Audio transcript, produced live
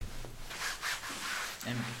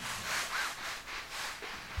اعمل.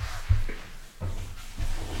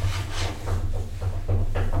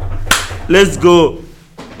 ليتس جو،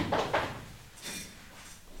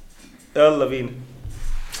 يلا بينا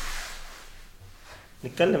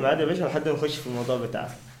نتكلم عادي يا باشا لحد ما نخش في الموضوع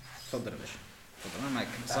بتاعنا. اتفضل يا باشا، اتفضل، انا معاك.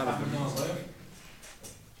 صعب وانا صغير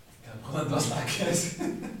كان باخد دراسة على الكراسي.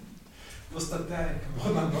 البوستر بتاعي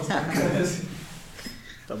كان باخد دراسة على الكراسي.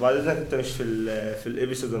 طب بعد اذنك انت مش في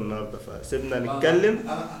الابيسود النهارده، فسيبنا نتكلم.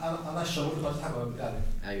 انا الشباب اللي بتاع بتاعي.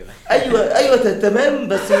 ايوه ايوه تمام،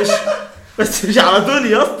 بس مش على طول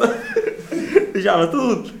يا اسطى. مش على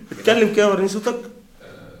طول اتكلم كده وريني صوتك.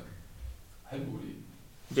 حلو ليه؟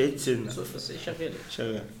 بعيد سنة بس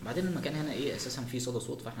شغال. بعدين المكان هنا ايه اساسا فيه صدى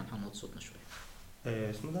صوت، فاحنا هنحاول نوطي صوتنا شويه.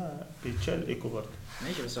 اسمه ده بيتشال ايكو برضه.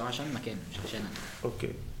 ماشي، بس هو عشان المكان مش عشان انا.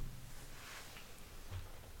 اوكي.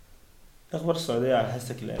 اخبار السعوديه على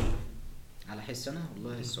حسك الان؟ على حس انا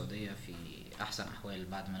والله السعوديه في احسن احوال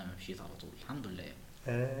بعد ما انا مشيت على طول، الحمد لله.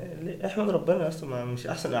 ليه؟ احمد ربنا، اصلا مش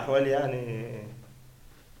احسن احوال يعني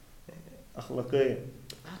اخلاقيا.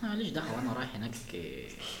 انا ماليش دعوه، انا رايح هناك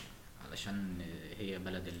علشان هي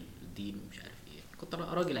بلد الدين ومش عارف ايه. كنت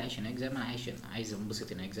راجل عايش هناك زي ما انا عايش هنا، عايز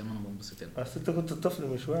انبسط هناك زي ما انا بنبسط هنا. بس انت كنت طفل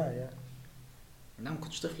مش واعي يعني. لا ما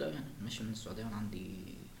كنتش طفل قوي يعني، ماشي من السعوديه وانا عندي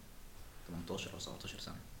 18 او 17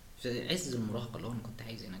 سنه، في عز المراهقه، اللي هو انا كنت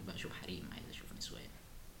عايز هناك بقى اشوف حريم، عايز اشوف نسوان،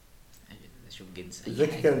 عايز اشوف جنس اي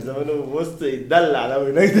ازيك حاجه. كان زمانه وسط يتدلع لو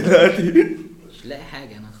هناك دلوقتي. مش لاقي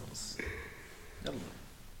حاجه انا خلاص. يلا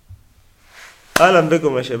اهلا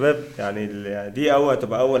بكم يا شباب. يعني دي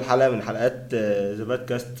تبقى اول حلقه من حلقات زباد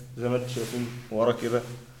كاست زي ما انتم شايفين ورا كده.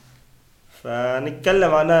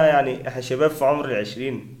 فنتكلم عنها، يعني احنا شباب في عمر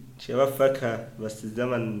العشرين، شباب فاكهة، بس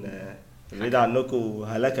الزمن بعيد عنكم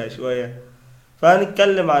وهلكها شوية.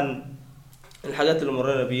 فهنتكلم عن الحاجات اللي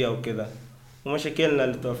مرينا بيها وكده، ومشاكلنا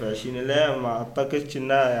اللي بتبقى في العشرين، اللي هي ما اعتقدش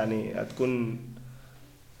انها يعني هتكون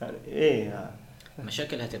يعني ايه يعني.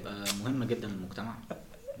 مشاكل هتبقى مهمه جدا للمجتمع.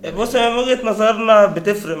 بص، هي من وجهة نظرنا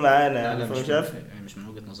بتفرق معانا لا يعني، لا، فمش عارف. مش من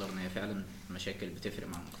وجهة نظرنا، هي فعلا مشاكل بتفرق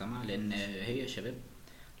مع المجتمع، لان هي شباب.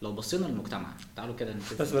 لو بصينا للمجتمع، تعالوا كده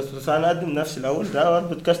نشوف. بس انا اقدم نفسي الاول، ده هو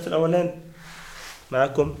البودكاست الاولاني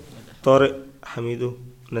معاكم طارق حميدو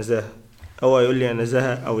نزاهة. هو يقول لي يا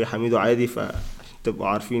نزاهة او يا حميدو عادي، فتبقوا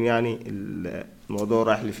عارفين يعني الموضوع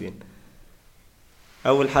رايح لفين.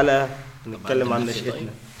 اول حلقة نتكلم عن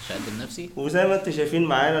نشأتنا. مش هقدم نفسي. وزي ما انتم شايفين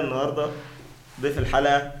معانا النهاردة ضيف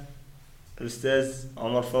الحلقة الاستاذ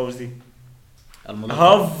عمر فوزي،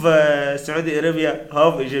 هاف سعودي ارابيا،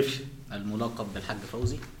 هاف ايجيبشن، الملقب بالحاج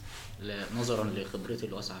فوزي، نظرا لخبرتي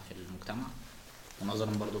الواسعة في المجتمع،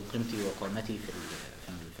 ونظرا برضو لقيمتي وقامتي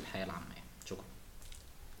في الحياة العامة يعني. شكرا.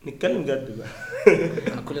 نتكلم جد بقى.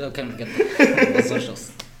 انا كل ده بتكلم بجد، ما بهزرش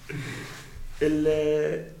اصلا.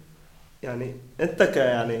 يعني انت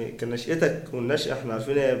يعني كنشأتك والنشأة احنا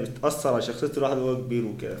عارفين هي بتأثر على شخصية الواحد وهو كبير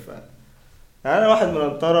وكده. يعني انا واحد من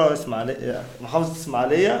انطرة اسماعيلية، محافظة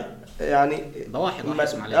اسماعيلية يعني. ضواحي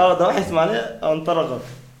اسماعيلية. ضواحي اسماعيلية، انطرة غرب،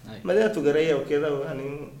 مدينة تجارية وكده.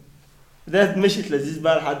 ويعني ده مشيت لذيذ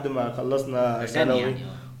بقى لحد ما خلصنا ثانوي يعني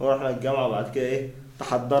ورحنا الجامعة. وبعد كده ايه،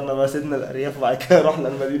 تحضرنا بقى، سيبنا الأرياف وبعد كده رحنا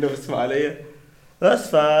المدينة في اسماعيلية. بس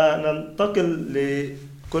فننتقل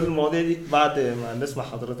لكل المواضيع دي بعد ما نسمع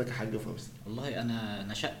حضرتك يا حاج فوزي. والله انا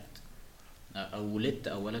نشأت او ولدت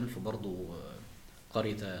اولا في برضو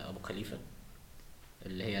قرية ابو خليفة،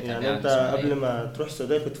 اللي هي يعني انت قبل ما تروح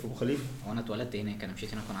السعودية كنت في ابو خليفة؟ وانا اتولدت هناك، انا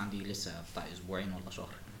مشيت هنا كان عندي لسه بتاع اسبوعين ولا شهر،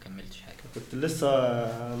 ما كملتش حاجة. كنت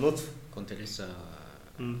لسه نطف، كنت لسه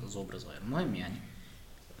زبر صغير. المهم يعني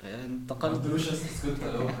انتقلت.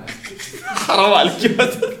 حرام عليك يا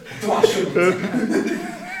بدر.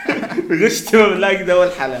 غشت ما بالله كده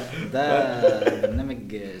اول حلقة. ده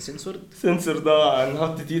برنامج سنسور ده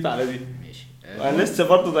هنحط تيت على دي. ماشي. انا لسه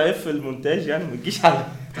برضه ضعيف في المونتاج يعني، ما تجيش على.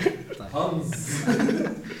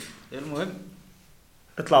 المهم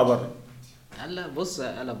اطلع بره. هلا بص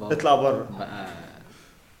قلب اطلع بره بقى.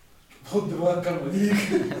 خد بقى الكلمة دي.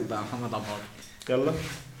 بقى محمد عبد العاطي. يلا.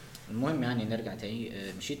 المهم يعني نرجع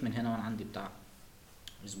تاني. مشيت من هنا وانا عندي بتاع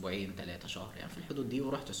اسبوعين 3 شهر يعني في الحدود دي،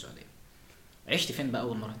 ورحت السعوديه. عشت فين بقى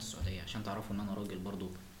اول ما رحت السعوديه؟ عشان تعرفوا ان انا راجل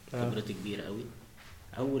برضو خبرتي كبيره قوي.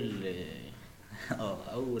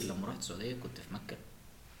 اول لما رحت السعوديه كنت في مكه.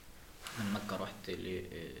 من مكه رحت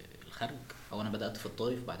للخرج، او انا بدات في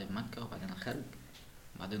الطائف، بعدين مكه، وبعدين الخرج،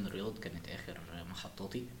 بعدين الرياض. كانت اخر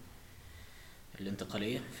محطاتي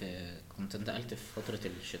الانتقاليه. كنت انتقلت في فتره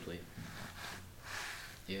الشتويه.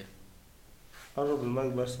 ايه قرب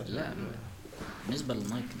المايك بس. لا بالنسبه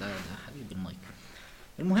للمايك ده حبيبي المايك.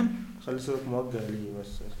 المهم خلي صوتك موجه ليه بس.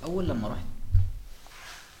 اول لما رحت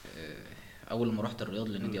اول ما رحت الرياض،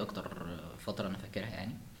 لان دي اكتر فتره انا فاكرها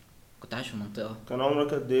يعني. كنت عايش في منطقه كان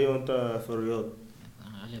عمرك قد ايه وانت في الرياض؟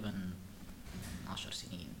 غالبا 10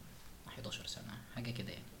 سنين 11 سنه حاجه كده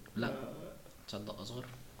يعني. لا تصدق اصغر،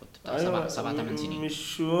 كنت بتاع ايوه، 7 8 سنين.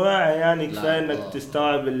 مش واعي يعني، كفايه لا انك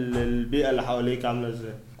تستوعب البيئه اللي حواليك عامله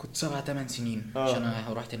ازاي. كنت 7 8 سنين اه. عشان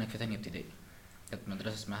انا رحت هناك في تانية ابتدائي. كانت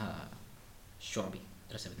مدرسه اسمها الشعبي،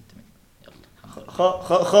 مدرسه بنت مين. يلا الحمد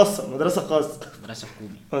لله. خاصه، مدرسه خاصه. مدرسه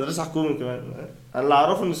حكومي. مدرسه حكومي كمان. انا اللي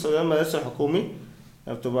اعرفه ان السعوديه المدارس الحكومي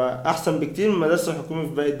بتبقى احسن بكتير من المدارس الحكومي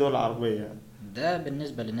في باقي الدول العربيه يعني. ده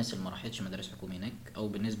بالنسبه للناس اللي ما راحتش مدارس حكومي هناك، او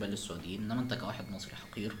بالنسبه للسعوديين. انما انت كواحد مصري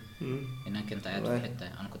حقير مم. هناك، انت قاعد في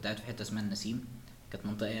حته، انا كنت قاعد في حته اسمها النسيم. كانت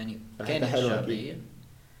منطقه يعني حتة كانت حلوة شعبيه. أكيد.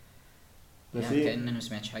 يعني نسيم. كأننا ما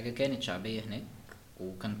سمعتش حاجه، كانت شعبيه هناك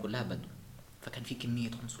وكان كلها بدو. فكان في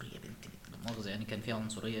كميه عنصريه بنت لا مؤاخذه يعني، كان فيها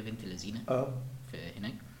عنصريه بنت لذينه اه. في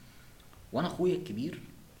هناك. وانا اخويا الكبير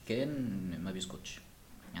كان ما بيسكتش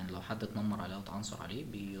يعني، لو حد اتنمر عليه واتعنصر عليه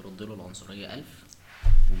بيرد له العنصريه 1000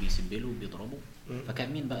 وبيسب له وبيضربه.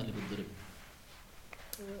 فكان مين بقى اللي بيتضرب؟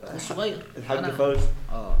 اخو الصغير الحاج انا. فوزي.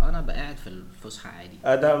 انا بقى قاعد في الفسحه عادي.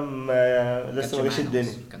 ادم لسه ما كانش جاش معانا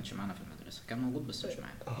الدنيا. أصلاً، كانش معانا في المدرسه، كان موجود بس مش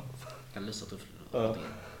معانا، كان لسه طفل اه. رضيع.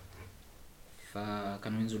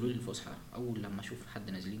 فكانوا ينزلوا لي الفسحه، اول لما اشوف حد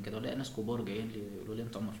نازلين كده الاقي ناس كبار جايين لي يقولوا لي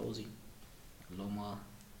انت عمر فوزي. اقول لهم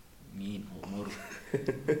مين هو عمر؟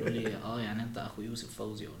 يقولوا لي يعني انت اخو يوسف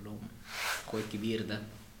فوزي. اقول لهم اخويا الكبير ده.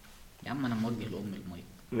 يا عم انا موجه لام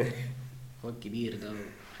المايك، اخويا الكبير ده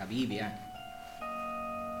حبيبي يعني.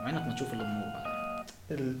 وعينك ما تشوف الا النور بقى.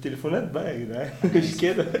 التليفونات بقى يا جدعان أنا مش آسف،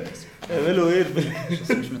 كده. أنا آسف. اعملوا ايه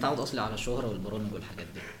بس مش متعود اصلي على الشهرة والبرامج والحاجات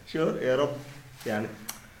دي. شهر يا رب يعني.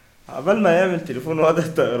 عبال ما يعمل تليفون وضع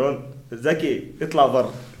الطيران ذكي يطلع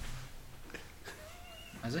بره.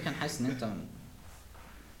 اذا كان حاسس ان انت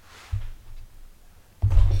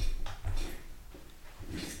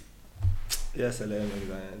يا سلام يا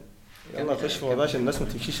جدعان. يلا نخش في موضوع عشان الناس ما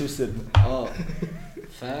تمشيش وسطنا.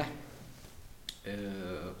 ف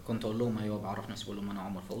كنت اقول لهم ايوه بعرف نفسي، بقول لهم انا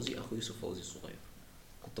عمر فوزي اخو يوسف فوزي الصغير.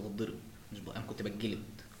 كنت بتضرب، مش انا كنت بتجلد،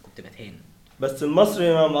 كنت بتهان. بس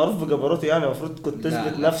المصري معروف بجبروته يعني، المفروض كنت لا،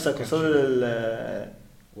 تثبت لا، نفسك كانش قصاد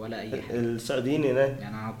ولا اي حاجه. السعوديين هناك.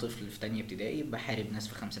 يعني انا طفل في تانية ابتدائي بحارب ناس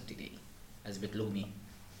في 5 ابتدائي، اثبت لهم ايه؟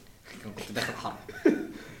 كنت داخل حرب.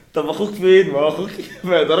 طب اخوك فين؟ ما هو اخوك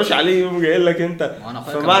ما يقدروش عليه يوم جاي لك انت، ما انا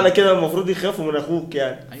اخويا فمعنى كده المفروض يخافوا من اخوك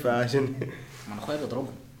يعني. أيوة. فعشان ما انا اخويا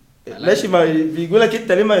بيضربهم. ماشي، ما بيجوا لك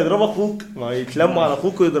انت ليه ما يضرب اخوك؟ ما يتلموا على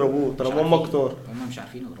اخوك ويضربوه مش طالما هم عارفين. كتار. هم مش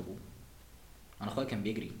عارفين يضربوه. انا اخويا كان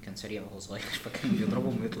بيجري، كان سريع وهو صغير فكان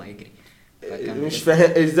بيضربهم ويطلع يجري. مش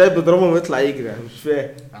فاهم ازاي بيضربهم ويطلع يجري يعني، مش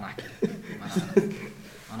فاهم. انا احكي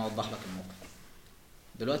انا اوضح لك الموقف.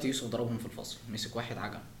 دلوقتي يوسف ضربهم في الفصل، مسك واحد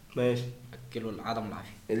عجم ماشي. اكله العدم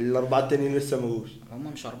العافيه. الاربعه التانيين لسه ما جوش.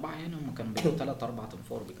 هم مش 4 يعني، هم كانوا بيجوا 3 4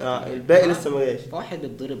 تنفار بكتير. الباقي لسه ما جاش. فواحد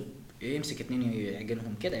بيتضرب يمسك 2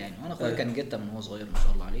 يعجنهم كده يعني. وانا اخويا كان جته من هو صغير ما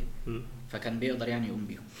شاء الله عليه، فكان بيقدر يعني يقوم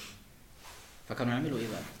بيهم. فكانوا يعملوا ايه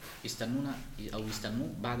بقى؟ يستنونا او يستنوه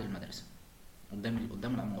بعد المدرسه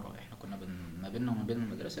قدام العماره. احنا كنا ما بيننا وما بين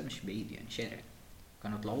المدرسه مش بعيد يعني، شارع.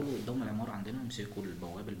 كانوا يطلعوا له قدام العماره عندنا ويمسكوا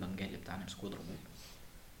البواب البنجالي بتاعنا، يمسكوه يضربوه.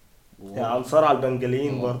 يعني عنصار على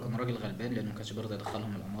البنجاليين برضه. كان راجل غلبان لانه ما كانش بيرضى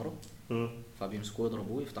يدخلهم العماره. فبيمسكوه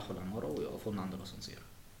يضربوه، يفتحوا العماره ويقفوا لنا عند الاسانسير.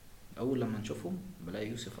 اول لما نشوفهم بلاقي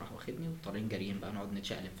يوسف راح واخدني وطالعين جاريين بقى، نقعد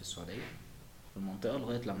نتشقلب في السعوديه في المنطقه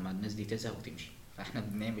لغايه لما الناس دي تزهق وتمشي. فاحنا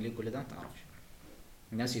بنعمل ايه كل ده ما تعرفش.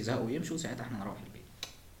 الناس يزهقوا ويمشوا ساعتها احنا نروح البيت.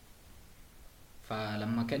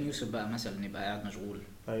 فلما كان يوسف بقى مثلا يبقى قاعد مشغول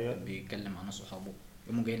ايوه بيتكلم مع ناس صحابه،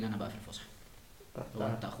 يقوموا جايين لي انا بقى في الفسحه. هو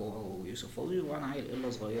انت اخوه يوسف فوزي وانا عيل الا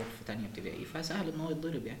صغير في تانية ابتدائي، فسهل ان هو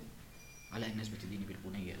يتضرب يعني. على الناس بتديني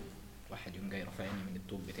بالبنيه، واحد يوم جاي رافعني من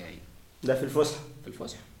التوب بتاعي ده في الفسحه. في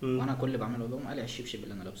الفسحه، وانا كل اللي بعمله لهم قلع الشبشب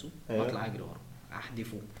اللي انا لابسه أيوة. واطلع اجري ورا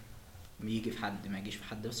احدفه، يجي في حد ما يجيش في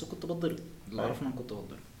حد، بس كنت بتضرب. اللي اعرفه انا كنت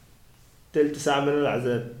بتضرب تلت ساعه من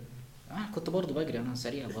العذاب. كنت برضو بجري، انا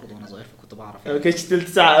سريع برضو وانا صغير فكنت بعرف ما كانتش تلت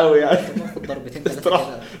ساعه قوي يعني. كنت باخد ضربتين 3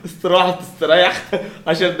 كده استراحه تستريح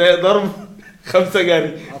 10 دقايق ضرب 5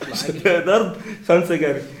 جري. اطلع 10 اجري دقايق ضرب 5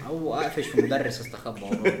 جري. او اقفش في مدرس استخبى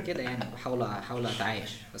وراه كده يعني. بحاول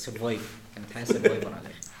اتعايش بس سرفايف، كانت حياه سرفايفر على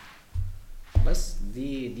الاخر. بس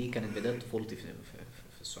دي كانت بدايه طفولتي في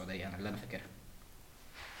السعوديه يعني اللي انا فاكرها.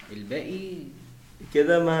 الباقي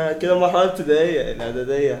كده مرحله ابتدائيه.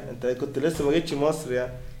 الاعداديه انت كنت لسه ما جيتش مصر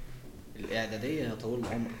يعني. الاعداديه يا طويل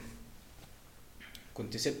العمر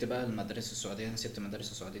كنت سبت بقى المدرسه السعوديه. انا سبت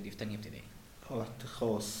المدرسه السعوديه دي في تانية ابتدائي. رحت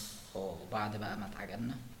خاص. وبعد بقى ما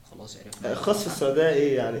اتعجلنا خلاص عرفنا الخاص في السعوديه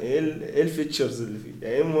ايه يعني؟ ايه الفيتشرز اللي فيه يعني؟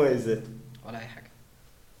 ايه المميزات؟ ولا اي حاجه.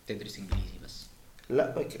 تدرس انجليزي بس.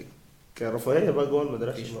 لا كرفاهيه بقى جوه مفيش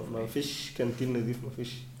المدرسه، ما رفاهية. فيش كانتين نضيف، ما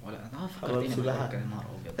فيش. ولا انا حمام فكرتني سباحة. بالحوار كان نهار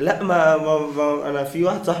ابيض. لا انا في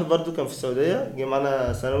واحد صاحبي برضو كان في السعوديه، جه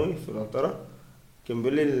معانا ثانوي في القنطره، كان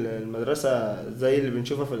بيقول لي المدرسه زي اللي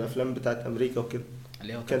بنشوفها في الافلام بتاعت امريكا وكده.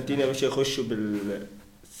 اللي هو كانتين يا باشا، يخشوا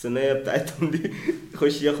بالصينيه بتاعتهم دي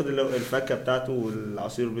يخش ياخد الفاكهه بتاعته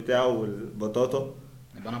والعصير بتاعه والبطاطا.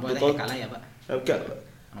 يبقى انا ابويا بطاطا. ضحك عليا بقى. كان-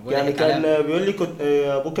 انا ابويا يعني ضحك عليا. كان بيقول لي كنت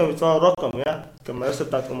ابوه كان بيدفع رقم، يعني كان مدرسه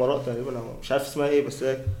بتاعت امراء تقريبا، أنا مش عارف اسمها ايه، بس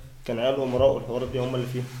هي كان عيال امراء والحوارات دي هم اللي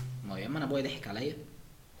فيها. ما هو يا اما انا ابويا ضحك عليا، يا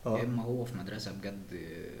اه اما هو في مدرسه بجد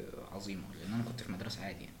عظيمه، لان انا كنت في مدرسه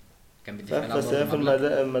عادي يعني. كان بيدفع لها بس هي برضه في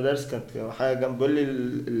مبلغ. المدارس كانت حاجه جنب. بيقول لي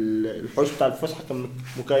الحوش بتاع الفسحه كان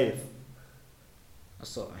مكيف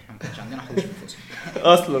بس احنا ما كانش عندنا حوش في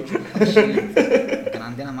الفسحه. اصلا. كان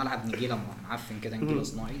عندنا ملعب نجيله معفن كده، نجيله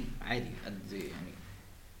صناعي عادي قد يعني،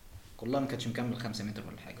 كلها ما كانتش مكمل 5 متر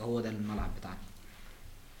ولا حاجه، هو ده الملعب بتاعنا.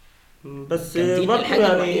 بس كانتين برضه الحاجة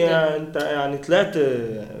يعني الوحيدة. انت يعني طلعت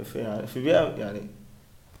في يعني في بيئه يعني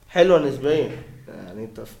حلوه نسبيا، يعني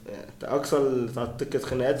انت اقصى كانت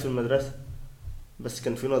خناقات في المدرسه، بس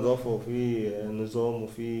كان في نظافه وفي نظام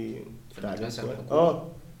وفي في تعليم المدرسه كويس. الحكومي في ولا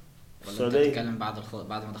انت السعوديه. بتتكلم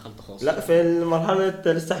بعد ما دخلت خاص؟ لا في المرحله اللي انت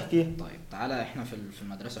لسه احكيها. طيب تعالى، احنا في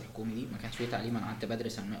المدرسه الحكومي دي ما كانش فيه تعليم. انا قعدت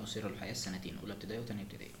بدرس الماء وسير الحياه السنتين، اولى ابتدائي وثانيه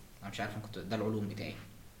ابتدائي. انا مش عارف، انا كنت ده العلوم بتاعي،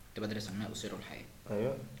 كنت بدرس الماء وسير الحياه.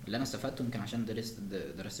 ايوه. اللي انا استفدته يمكن عشان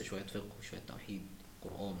درست شويه فقه وشويه توحيد،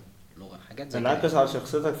 قران، لغه، حاجات زي انعكس كده. على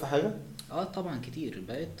شخصيتك في حاجه؟ اه طبعا كتير،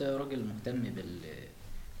 بقيت راجل مهتم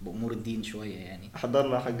بامور الدين شويه يعني.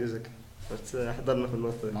 حضرنا حاجه زي كده، بس حضرنا في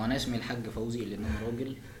النقطه دي. ما انا اسمي الحاج فوزي لان انا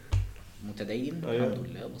راجل متدين. أيوة. الحمد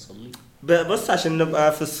لله بصلي. بص عشان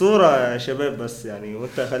نبقى في الصورة يا شباب، بس يعني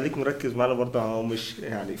وانت خليك مركز معانا برضه، هو مش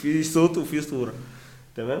يعني في صوت وفي صورة،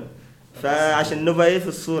 تمام؟ فعشان نبقى ايه في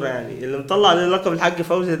الصورة، يعني اللي مطلع عليه لقب الحاج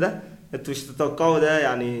فوزي ده انتوا مش تتوقعوا ده،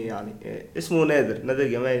 يعني اسمه نادر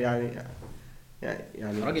جمال،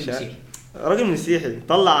 يعني راجل مسيحي. راجل مسيحي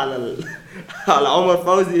طلع على على عمر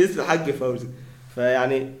فوزي اسم الحاج فوزي،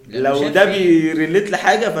 فيعني لأنه لو شاف ده فيه- بيريليت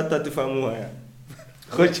لحاجة فانت هتفهموها يعني.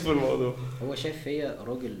 خش في الموضوع. هو شايف فيا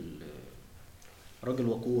راجل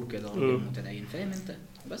وقور كده، راجل مم. متدين، فاهم انت؟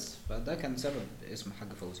 بس فده كان سبب اسم حاج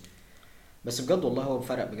فوزي. بس بجد والله هو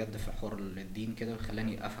فرق بجد في حوار الدين كده،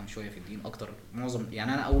 خلاني افهم شويه في الدين اكتر. معظم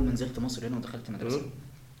يعني انا اول ما نزلت مصر هنا ودخلت مدرسه، مم.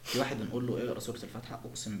 في واحد بنقول له اقرا سوره الفاتحه،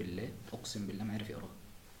 اقسم بالله ما عارف يقراها،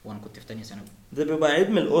 وانا كنت في تانية ثانوي. ده بيبقى عيب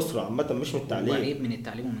من الأسرة عامة، مش من هو التعليم. عيب من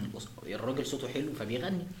التعليم ومن الاسره. الراجل صوته حلو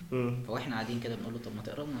فبيغني، مم. فاحنا قاعدين كده بنقول له طب ما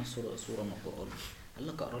تقرا لنا سوره من القران. قال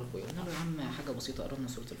لك اقرا لكم ايه؟ قلنا له يا عم حاجه بسيطه، اقرا لنا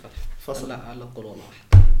سوره الفاتحه. فصل. قال لا، قال لك قل والله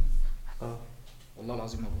احد. اه. والله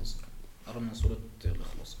العظيم ما بهزر، قرا لنا سوره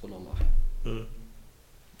الاخلاص، قل والله احد. مم.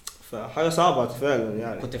 فحاجة صعبة فعلا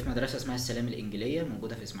يعني. كنت في مدرسه اسمها السلام الانجيليه،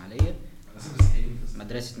 موجوده في اسماعيليه، بس مسيحيين بس.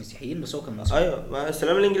 مدرسه مسيحيين بس هو كان مسلم. ايوه، ما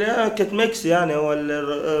السلام الانجليزية كانت ميكس، يعني هو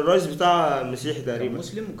الرئيس بتاع مسيحي كان تقريبا.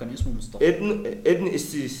 مسلم وكان اسمه مصطفى. ابن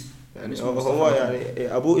قسيس، كان يعني اسمه هو مصطفى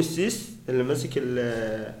يعني ابوه قسيس اللي ماسك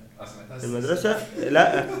سمعتها المدرسة.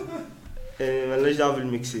 لا مالناش دعوة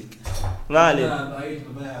بالمكسيك، ما علينا. نؤيد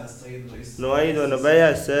ونبايع السيد رئيس. نؤيد ونبايع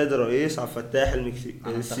السيد الرئيس عبد الفتاح المكسيك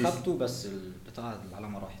انا السيسي. انتخبته بس بتاع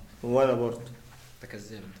العلامه راحت. وانا برضه. انت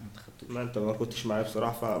كذاب، انت ما انتخبتوش. ما انت ما كنتش معايا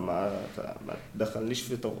بصراحه، ما دخلنيش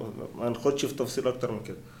في ما نخدش في تفصيل اكتر من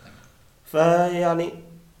كده. فيعني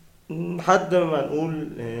لحد ما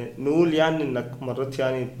نقول يعني انك مريت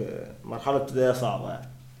يعني بمرحله ابتدائيه صعبه، يعني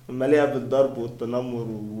مليئه بالضرب والتنمر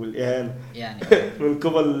والاهانه يعني من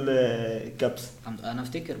قبل الكبسه. انا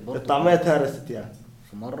افتكر برضه الطعميه اتهرست يعني.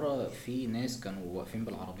 في مره في ناس كانوا واقفين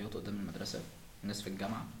بالعربيات قدام المدرسه، ناس في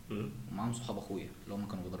الجامعه ومعاهم صحاب اخويا اللي هم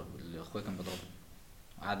كانوا بيضربوا، اللي اخويا كان بيضربهم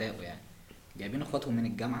اعدائه يعني، جايبين اخواتهم من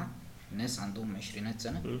الجامعه، ناس عندهم 20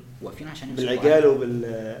 سنه، واقفين عشان يمسكوا بالعجال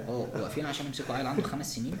واقفين عشان يمسكوا عيل عنده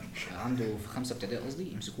 5 سنين، عنده في 5 ابتدائي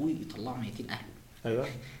قصدي، يمسكوه يطلعوا ميتين اهله. ايوه.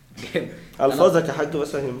 أنا- الفاظك يا حاج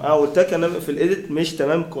بس قلت لك انا في الايديت مش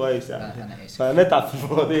تمام كويس يعني. انا اسف. فهنتعب في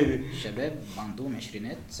المواضيع دي. شباب عندهم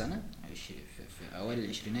 20 سنه، في اوائل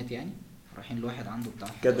العشرينات يعني، رايحين لواحد عنده بتاع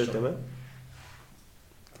كده 11. تمام.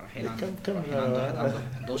 رايحين عند كم واحد عنده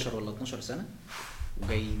 11 ولا 12 سنه،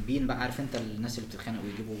 وجايبين بقى، عارف انت الناس اللي بتتخانق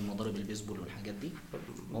ويجيبوا مضارب البيسبول والحاجات دي،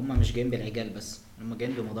 هم مش جايين بالعجال بس، هم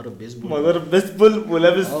جايين بمضارب بيسبول. مضارب بيسبول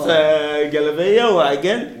ولابس جلابيه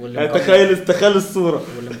وعجال. تخيل الصوره.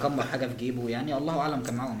 واللي مكمر حاجه في جيبه، يعني الله اعلم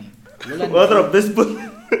كان معاهم ايه. لولا إن واضرب بيسبول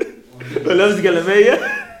ولابس جلابيه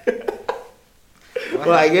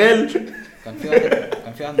وعجال. كان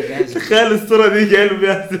في واحد مجهز. تخيل الصوره دي جاي له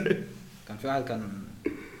بيها ازاي. كان في واحد كان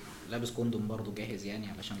لابس كوندوم برضو جاهز يعني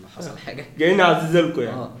علشان لو حصل حاجه. جايين نعززلكوا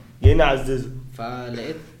يعني. جايين نعززوا.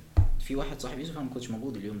 فلقيت في واحد صاحب يوسف، انا ما كنتش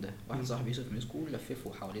موجود اليوم ده، واحد صاحب يوسف مسكه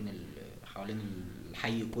لففه حوالين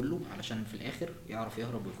الحي كله علشان في الاخر يعرف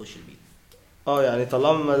يهرب ويخش البيت. يعني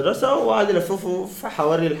طلعوا من المدرسة وقعد يلففوا في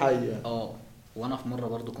حواري الحي يعني. وانا في مره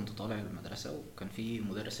برضو كنت طالع المدرسه، وكان في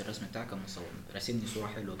مدرس الرسم بتاعي كان مصور راسمني صوره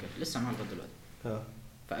حلوه كده لسه معايا لغايه دلوقتي.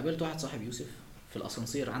 فقابلت واحد صاحب يوسف في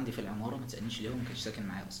الاسانسير عندي في العماره، ما تسالنيش ليه، هو ما كانش ساكن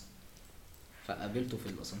معايا اصلا. فقابلته في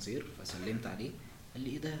الاسانسير فسلمت عليه، قال لي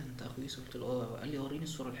ايه ده انت اخو يوسف؟ قلت له قال لي وريني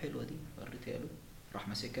الصوره الحلوه دي، وريتها له، راح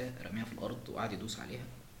ماسكها رميها في الارض وقعد يدوس عليها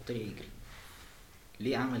وطلع يجري.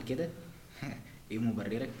 ليه عمل كده؟ ايه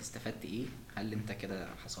مبررك؟ استفدت ايه؟ هل انت كده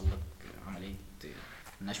حصل لك عمليه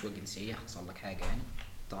نشوه جنسيه؟ حصل لك حاجه يعني؟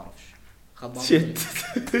 تعرفش. خد بعضه.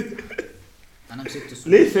 انا مسكت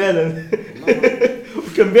الصوره ليه فعلا؟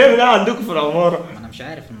 وكان بيعمل ايه عندكم في العماره؟ ما انا مش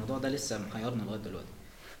عارف، الموضوع ده لسه محيرني لغايه دلوقتي.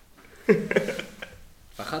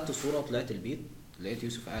 فاخدت الصوره وطلعت البيت، لقيت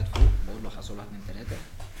يوسف قاعد فوق، بقول له حصل 1 2 3.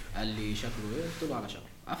 قال لي شكله ايه؟ قلت له على شكله.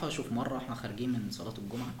 قفشوا في مره احنا خارجين من صلاه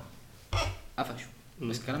الجمعه، قفشوا،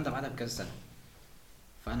 بس الكلام ده بعدها بكذا سنه.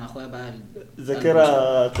 فانا اخويا بقى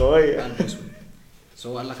ذاكره قويه، بس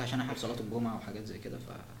هو قال لك عشان احنا في صلاه الجمعه وحاجات زي كده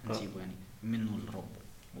فهنسيبه يعني منه للرب،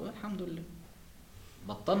 والحمد لله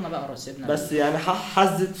بطلنا بقى رسبنا. بس يعني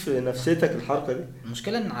حزت في نفسيتك الحركه دي.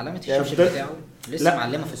 المشكله ان علامه الشبشب بتاعه لسه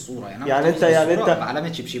معلمه في الصوره يعني انت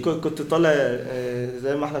بعلامه شبشب. كنت طالع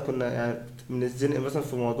زي ما احنا كنا يعني من الزنق مثلا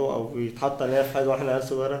في موضوع او بيتحط علينا في حاجه واحنا عيال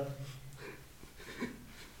صغيره.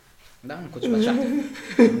 لا ما كنتش بتشحتف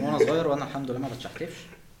من وانا صغير، وانا الحمد لله ما بتشحتفش،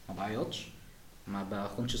 ما بعيطش، ما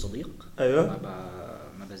بخونش صديق. ايوه.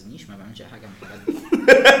 ما بزنيش، ما بعملش اي حاجه من الحاجات دي.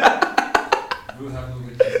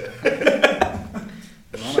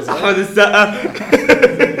 احمد السقا.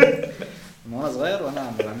 من وانا صغير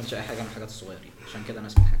وانا ما بعملش اي حاجه من الحاجات الصغيرين، عشان كده انا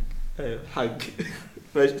اسمي الحاج. ايوه الحاج.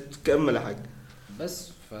 ماشي كمل يا حاج.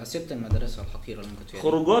 بس فسبت المدرسه الحقيره اللي كنت فيها.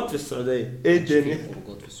 خروجات في السعوديه ايه الدنيا؟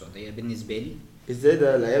 خروجات في السعوديه بالنسبه لي ازاي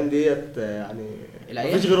ده الايام ديت يعني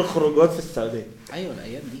مفيش غير الخروجات في السعوديه. ايوه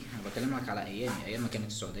الايام دي انا بكلمك على ايام ما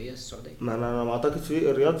كانت السعوديه. ما انا ما اعتقد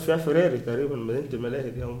في الرياض فيها فراري تقريبا، مدينه الملاهي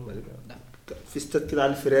دي هم لا في استاد كده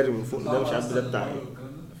على الفراري من فوق، ده مش عارف ده بتاع ايه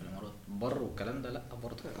في الامارات بر والكلام ده. لا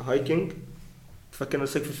برضه هايكنج. فاكر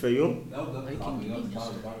نفسك في الفيوم؟ لا ده هايكنج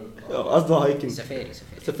قصده هايكنج،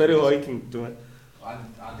 سفاري وهايكنج كمان.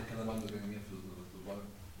 قعدت كده بعد جميع في البر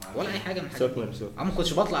ولا اي حاجه من الحاجات دي. انا ما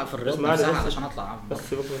كنتش بطلع في الرياض نفسها علشان اطلع بس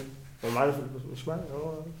سيبك هو معانا مش معانا،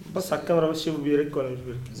 هو بس على الكاميرا بس شوفوا بيرك ولا مش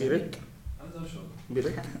بيرك.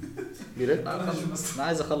 بيرك انا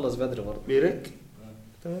عايز اخلص بدري برضه. بيرك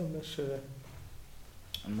تمام ماشي.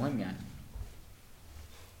 المهم يعني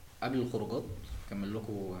قبل الخروجات اكمل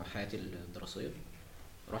لكم حياتي الدراسيه.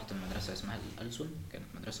 رحت المدرسه اسمها الألسن، كانت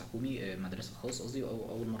مدرسه حكومي، مدرسه خاص قصدي، او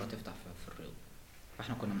اول مره تفتح في الرياض.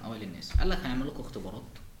 فاحنا كنا من اوائل الناس. قال لك هنعمل لكم اختبارات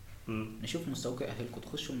نشوف مستواكم يأهلكم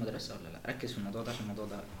تخشوا المدرسه ولا لا. ركز في الموضوع ده عشان الموضوع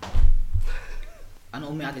ده انا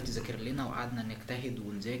امي قعدت تذاكر لنا وقعدنا نجتهد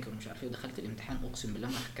ونذاكر ومش عارف ايه، ودخلت الامتحان اقسم بالله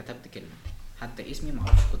ما كتبت كلمه، حتى اسمي ما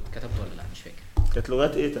اعرفش كنت كتبته ولا لا مش فاكر. كانت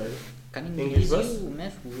لغات ايه تقريبا؟ كان انجليزي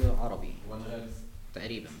وماث وعربي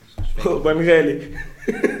تقريبا مش فاكر. بنغالي.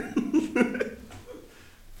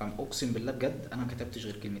 فاقسم بالله بجد انا ما كتبتش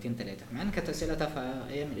غير كلمتين 3، مع ان كانت اسئله تافهه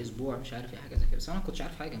ايام الاسبوع مش عارف ايه حاجه زي كده، بس انا ما كنتش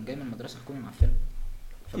عارف حاجه، انا جاي من مدرسه حكومي معفنه.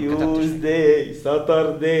 يوزداي،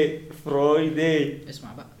 ساترداي، فرايداي.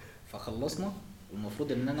 اسمع بقى. فخلصنا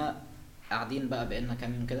والمفروض ان انا قاعدين بقى بقالنا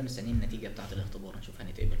كام يوم كده مستنيين النتيجه بتاعه الاختبار نشوف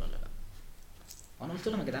هنتقبل ولا لا. وانا قلت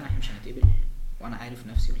لهم يا جدعان احنا مش هنتقبل، وانا عارف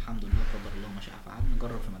نفسي والحمد لله قدر الله ما شاء فعل،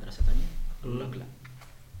 نجرب في مدرسه ثانيه. قالوا لك لا.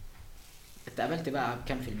 اتقبلت بقى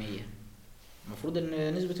بكام في المية؟ المفروض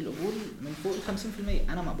ان نسبه القبول من فوق ال 50%،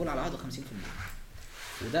 انا مقبول على 51%،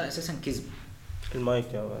 وده اساسا كذب.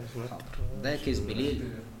 المايك يا ده كذب. ليه؟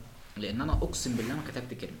 لان انا اقسم بالله ما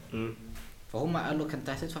كتبت كلمه. فهم قالوا انت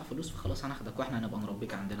هتدفع فلوس فخلاص هناخدك واحنا هنبقى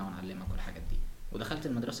نربيك عندنا ونعلمك والحاجات دي. ودخلت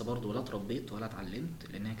المدرسه برضو ولا اتربيت ولا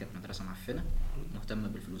اتعلمت، لان هي كانت مدرسه معفنه مهتمه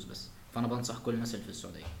بالفلوس بس. فانا بنصح كل الناس اللي في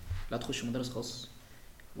السعوديه لا تخشوا مدارس خاص،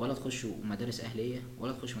 ولا تخشوا مدارس اهليه،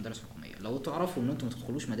 ولا تخشوا مدارس حكوميه. لو تعرفوا ان انتم ما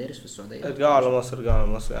تدخلوش مدارس في السعوديه ارجعوا على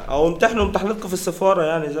مصر او امتحنوا امتحاناتكم في السفاره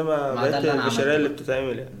يعني زي ما بقيت المشاريع اللي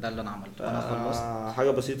بتتعمل يعني. ده اللي انا عملته. انا خلصت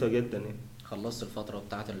حاجه بسيطه جدا يعني. خلصت الفتره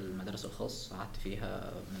بتاعه المدارس الخاص، قعدت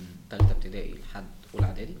فيها من 3 ابتدائي لحد اولى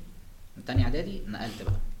اعدادي. من تاني اعدادي نقلت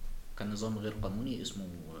بقى، كان نظام غير قانوني اسمه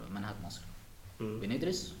منهج مصري.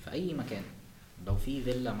 بندرس في اي مكان، لو في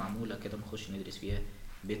فيلا معموله كده نخش ندرس فيها،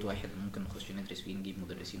 بيت واحد ممكن نخش ندرس فيه، نجيب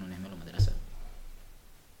مدرسين ونعمله مدرسه.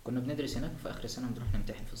 كنا بندرس هناك، في اخر السنه بنروح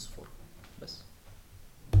نمتحن في السفاره بس.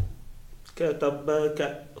 طب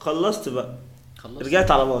خلصت بقى، خلصت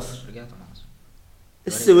رجعت على مصر، رجعت على مصر.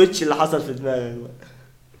 السويتش اللي حصل في دماغك بقى؟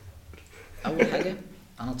 اول حاجه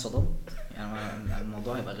انا اتصدمت، يعني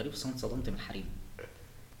الموضوع هيبقى غريب بس انا اتصدمت من الحريم.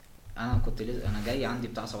 انا كنت انا جاي عندي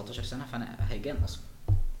بتاع 17 سنه، فانا هيجان اصلا،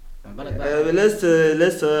 ما بالك بقى.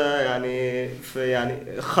 لسه يعني في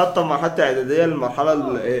يعني خطة مرحلة إعدادية للمرحلة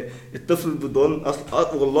الطفل البيضون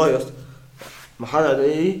أصلا. والله أصلا مرحلة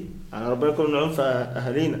إعدادية دي يعني ربنا يكون نعم في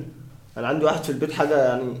أهالينا. أنا عندي واحد في البيت حاجة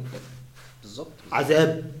يعني بالظبط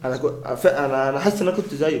عذاب. أنا حاسس إن أنا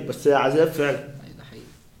كنت زيه، بس عذاب فعلا. ده حقيقي.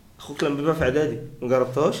 أخوك لما بيبقى في إعدادي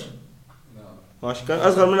مجربتهاش؟ لا هو عشان كان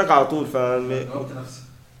أصغر منك على طول جاوبت نفسي.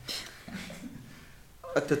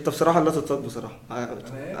 انت بصراحه لا تتصاب بصراحه.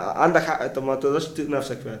 إيه؟ عندك حق، انت ما تقدرش تطيق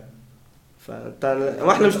نفسك فعلا. فانت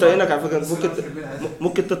واحنا مش طايقينك على فكره.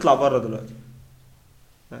 ممكن تطلع بره دلوقتي،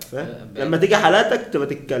 فاهم؟ لما تيجي حالاتك تبقى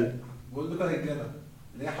تتكلم. بقول لكم يا رجاله،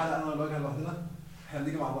 اللي هي حلقه انا والواجهه لوحدنا، احنا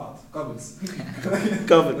بنيجي مع بعض كابلز.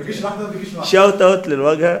 كفر. ما تجيش لوحدك ما تجيش لوحدك. شاوت اوت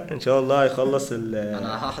للواجهه ان شاء الله هيخلص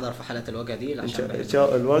انا هحضر في حالة الوجع دي عشان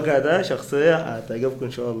الواجهه ده شخصيه هتعجبكم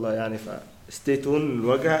ان شاء الله يعني. ستي تون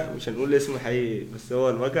الواجهه، مش هنقول اسمه حقيقي بس هو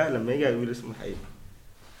الواجهه لما يجي هيقول اسمه حقيقي.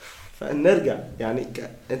 فنرجع يعني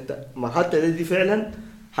انت مرحله الاعدادي دي فعلا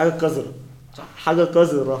حاجه قذره، صح. حاجه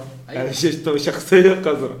قذره. أيوة. يعني شخصيه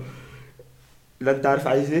قذره. لا انت عارف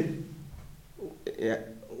عايز ايه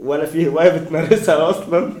ولا فيه هوايه بتمارسها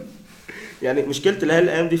اصلا. يعني مشكله الاهالي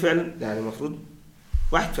الايام دي فعلا، يعني المفروض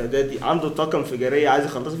واحد في اعدادي عنده طاقه انفجاريه عايز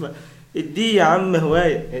يخلصها، اديه يا عم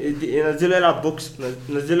هوايه، نزله يلعب بوكس،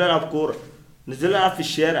 نزله يلعب كوره، نزله يلعب في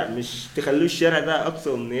الشارع. مش تخليه الشارع ده اقصى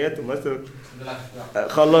امنياته مثلا.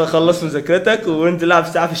 خلص مذاكرتك وانت لعب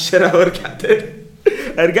ساعه في الشارع وارجع تاني.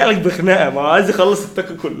 هيرجع لك بخناقه، ما هو عايز يخلص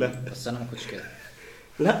الطاقه كلها. بس انا ما كنتش كده.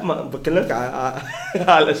 لا ما بكلمك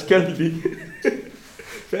على الاشكال دي.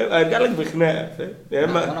 فاهم؟ هيرجع لك بخناقه، فاهم؟ يا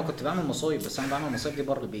اما انا كنت بعمل مصايب، بس انا بعمل المصايب دي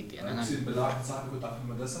بره البيت يعني. انا اقسم بالله واحد صاحبي كنت في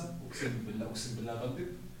المدرسه، اقسم بالله غلطت،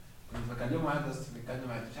 كنت بكلمه عادي بس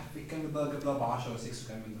بنتكلم عادي، مش عارف ايه الكلام ده، جاب له 14 و6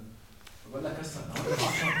 وكلام من ده. بقول لك اصلا انا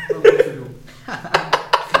 10 في اليوم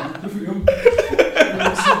في اليوم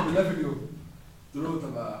اقسم بالله في اليوم. قلت له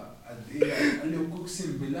طب قد ايه؟ قال لي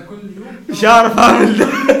اقسم بالله كل يوم مش هعرف اعمل ده.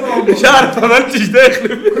 مش هعرف عملتش داخل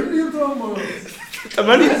كل يوم 8 مرات.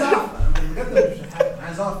 تمانية. عايز اعرف بجد، مش حاجه،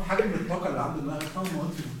 عايز اعرف حاجه من الطاقه اللي عنده دماغ 8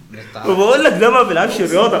 مرات. وبقول لك ده ما بيلعبش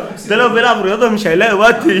رياضه، ده لو بيلعب رياضه مش هيلاقي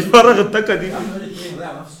وقت يفرغ الطاقه دي. يا عم قال لي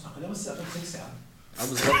ضيع نفسه، خليها بس افلام سكسي يا عم.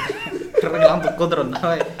 بالظبط. الراجل عنده القدره ان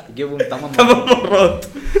هو يجيبهم 8 8 مرات. مرات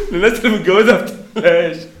للناس اللي متجوزه ما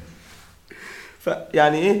بتلاقيهاش.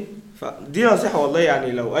 فيعني ايه، فدي نصيحه والله.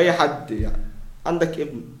 يعني لو اي حد يعني عندك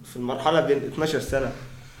ابن في المرحله بين 12 سنه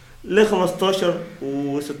ل 15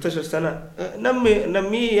 و16 سنه،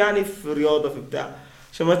 نميه يعني في رياضه في بتاع،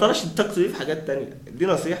 عشان ما يطلعش الطاقه دي في حاجات تانية. دي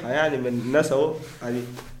نصيحه يعني من الناس اهو. يعني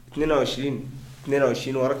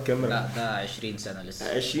 22 ورا الكاميرا. لا ده 20 سنه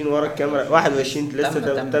لسه. 20 ورا الكاميرا، 21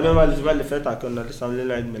 لسه تمام. الاسبوع اللي فات كنا لسه عاملين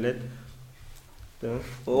له عيد ميلاد. تمام.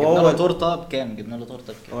 جبنا له تورته بكام؟ جبنا له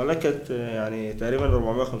تورته بكام؟ والله كانت يعني تقريبا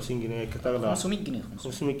 450 جنيه، كانت اغلى. 500 جنيه.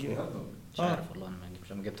 500 جنيه. مش عارف والله، انا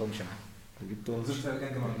ما جبتهمش معايا. جبتهم زرت على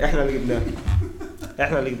كام جماعه؟ احنا اللي جبناه.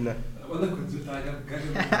 احنا اللي جبناه. بقول لك كنت زرت على كام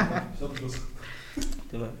جماعه؟ شاطر بس.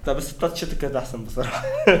 تمام. طب بس التاتشات كانت احسن بصراحه.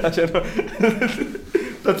 عشان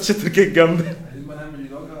التاتشات كانت جامده. عايزين بقى نعمل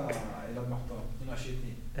الوجه علاج محترم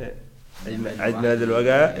 22/2. عيد ميلاد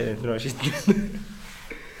الوجهه 22.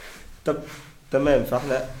 طب تمام.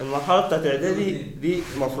 فاحنا المرحله بتاعت اعدادي دي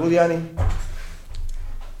المفروض يعني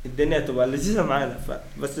الدنيا تبقى لذيذه معانا،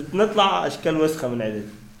 بس بنطلع اشكال وسخه من اعدادي.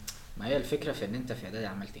 ما هي الفكره في ان انت في اعدادي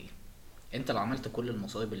عملت ايه. انت لو عملت كل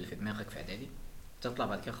المصايب اللي في دماغك في اعدادي، تطلع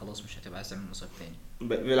بعد كده خلاص مش هتبقى عايز تعمل مصايب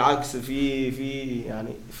تاني. بالعكس، في يعني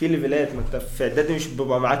في ليفلات. ما انت في اعدادي مش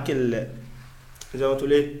بيبقى معاك زي ما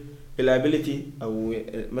تقول ايه الابيليتي، او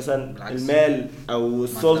مثلا بالعكس. المال او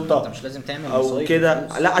السلطه، انت مش لازم تعمل او مصايب كده.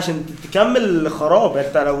 بفلوس. لا عشان تكمل خراب.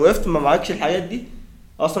 انت لو وقفت ما معكش الحاجات دي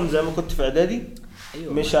اصلا زي ما كنت في اعدادي،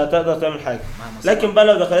 ايوه مش هتقدر تعمل حاجه. مهما لكن بقى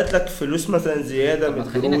لو دخلت لك فلوس مثلا زياده طب من ما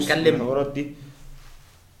تخلينا الدروس نتكلم. والحوارات دي.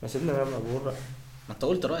 ما سيبنا نعمل ابو ما انت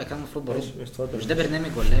قلت رايك، انا المفروض برد. اتفضل. مش ده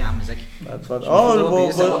برنامج ولا ايه يا عم زكي؟ اتفضل. المفروض هو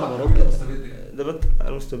بيسأل وانا برد. مستبد كده. ده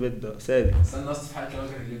انا مستبد سادي. استنى بس في حاجه كده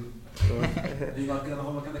رجليكم. يجي بعد كده انا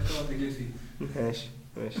هو مكانك كده وتجلد فيه. ماشي.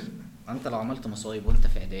 انت لو عملت مصايب وانت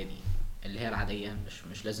في اعدادي اللي هي العاديه،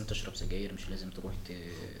 مش لازم تشرب سجاير، مش لازم تروح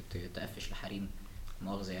تقفش لحريم،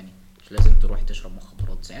 مؤاخذه يعني، مش لازم تروح تشرب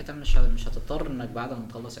مخدرات. ساعتها مش هتضطر انك بعد ما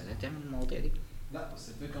تخلص اعدادي تعمل المواضيع دي. لا بس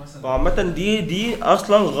الفكره مثلا وعامة دي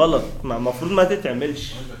اصلا غلط، المفروض ما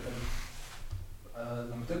تتعملش.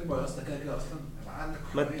 لما تكبر يا اسطى كده اصلا هيبقى عندك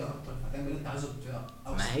حريه اكتر، هتعمل اللي انت عايزه بطريقه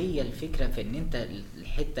اوسع. ما هي الفكره في ان انت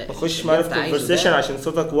الحته تخش اللي معانا في انت عايزه كونفرسيشن ده. عشان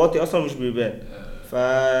صوتك واطي اصلا مش بيبان.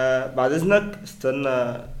 فبعد اذنك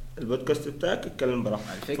استنى البودكاست بتاعك اتكلم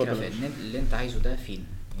براحتك. الفكره اتفضل في يا باشا. ان اللي انت عايزه ده فين،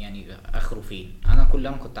 يعني اخره فين. انا كل اللي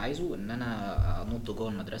انا كنت عايزه ان انا انط جوه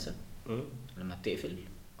المدرسه مم. لما بتقفل،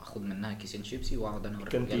 اخد منها كيسين شيبسي واقعد انا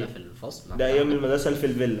كانتين. والرجاله في الفصل. ده ايام المدرسه اللي في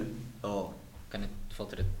الفيلا. كانت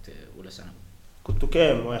فتره اولى ثانوي. كنتوا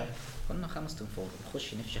كام واحد؟ كنا 5 تنفار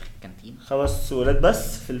نخش نفشخ الكانتين. 5 ولاد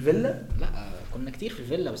بس في الفيلا؟ لا كنا كتير في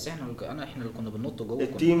الفيلا، بس احنا اللي كنا بننط جوه.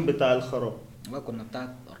 التيم بتاع الخراب. كنا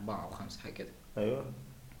بتاع 4 أو 5 حاجه كده. ايوه.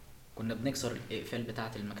 كنا بنكسر الاقفال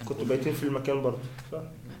بتاعه المكان. كنتوا كله. بايتين في المكان برضه صح؟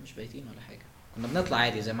 لا مش بايتين ولا حاجه، كنا بنطلع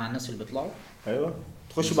عادي زي مع الناس اللي بيطلعوا. ايوه.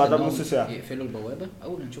 تخش بعدها نستناهم بنص ساعه. يقفلوا البوابه،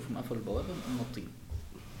 اول ما نشوفهم قفلوا البوابه نقوم نطين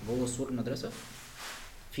جوه سور المدرسه.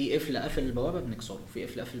 في قفل قفل البوابه بنكسره، في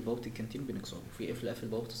قفل قفل بوابه الكانتين بنكسره، في قفل قفل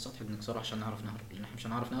بوابه السطح بنكسره عشان نعرف نهرب، لان احنا مش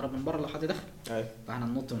هنعرف نهرب من بره لو حد دخل. ايوه. فاحنا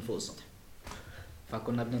ننط من فوق السطح.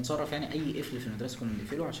 فكنا بنتصرف يعني اي قفل في المدرسه كنا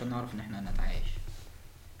بنقفله عشان نعرف ان احنا نتعايش.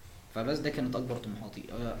 فبس ده كانت اكبر طموحاتي.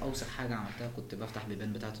 اوسع حاجه عملتها كنت بفتح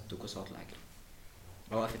بيبان بتاعه التوكس واطلع اجري،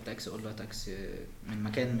 اوقف التاكسي اقول له تاكسي من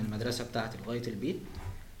مكان من المدرسه بتاعتي لغايه البيت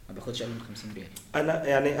ما باخدش اقل من 50 ريال. انا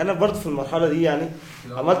يعني انا برضه في المرحله دي يعني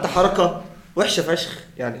لو عملت بعد حركه وحشه فشخ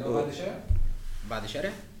يعني. لو بعد شارع بعد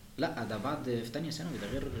شارع؟ لا ده بعد في تانية ثانوي، ده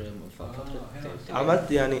غير فتره ابتدائي.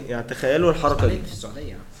 عملت يعني تخيلوا الحركه دي. في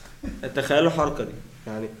السعوديه. تخيلوا الحركه دي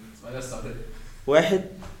يعني. اسمها السعوديه. واحد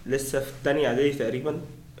لسه في تانية اعدادي تقريبا،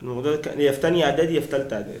 الموضوع ده كان يا في تانية اعدادي يا في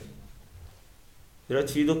تالتة اعدادي.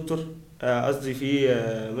 دلوقتي في دكتور قصدي في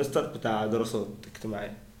مستر بتاع دراسات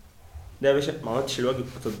اجتماعية ده يا باشا ما عملتش الواجب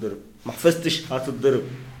هتتضرب، ما حفظتش هتتضرب.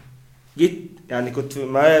 جيت يعني كنت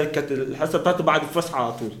معايا كانت الحصه بتاعته بعد الفسحه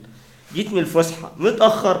على طول، جيت من الفسحه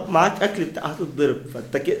متاخر معاك اكل بتاع هتتضرب،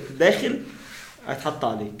 فانت داخل هيتحط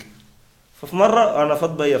عليك. ففي مره انا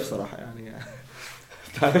فاض بيا بصراحه يعني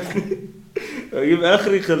تعرفني اجيب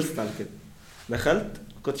اخري خلصت على كده. دخلت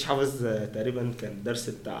كنتش حافظ تقريبا كان درس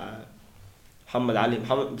بتاع محمد علي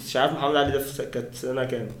مش عارف محمد علي ده في كانت سنه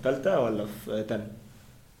كام، ثالثه ولا في ثانيه؟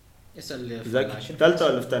 اسال في ثالثه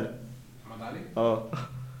ولا في ثانيه؟ محمد علي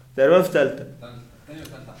تقريبا في ثالثه. تاني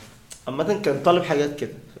وثالثه. عامة كان طالب حاجات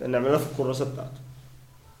كده نعملها في الكراسة بتاعته.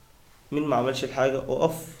 مين ما عملش الحاجة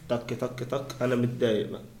اقف تك تك تك. انا متضايق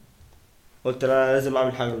بقى، قلت انا لازم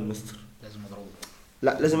اعمل حاجة للمستر، لازم اضربه.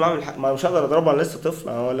 لا لازم اعمل حاجة. ما مش هقدر اضربه انا لسه طفل.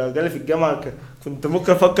 هو لو جالي في الجامعة كنت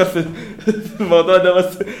ممكن افكر في الموضوع ده،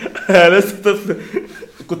 بس انا لسه طفل.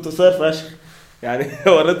 كنت قصير فشخ يعني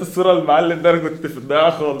وريت الصورة للمعلم ده انا كنت في الضياع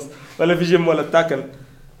خالص، ولا في جيم ولا بتاع.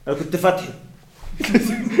 انا كنت فتحي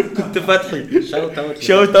كنت فتحي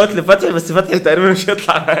شاوت اوت لفتحي، بس فتحي تقريبا مش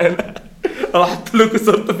هيطلع معانا. انا حط لكم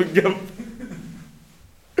صورته في الجنب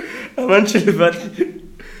امانش لفتحي.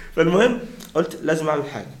 فالمهم قلت لازم اعمل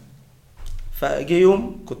حاجه. فجي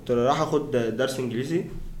يوم كنت راح اخد درس انجليزي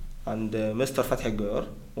عند مستر فتحي الجيار،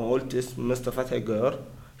 وقلت اسم مستر فتحي الجيار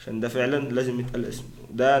عشان ده فعلا لازم يتقال اسمه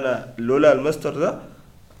ده. انا لولا المستر ده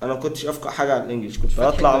انا كنتش افقه حاجه عن الانجليش، كنت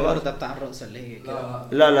هطلع ده بتاع الرقصه اللي هي كده.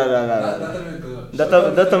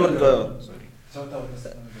 ده تامر الجيار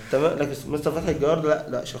تمام. لكن مستر فتحي الجيار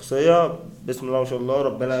لا شخصيه بسم الله ما شاء الله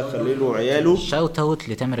ربنا يخلي له وعياله. شاوت اوت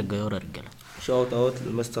لتامر الجيار يا رجاله. شاوت اوت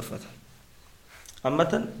لمستر فتحي.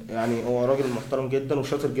 عامه يعني هو راجل محترم جدا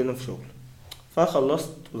وشاطر جدا في شغله.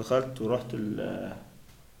 فخلصت ودخلت ورحت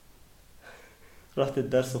رحت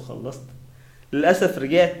الدرس وخلصت. للاسف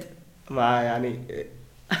رجعت مع يعني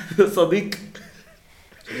صديق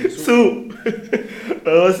سوء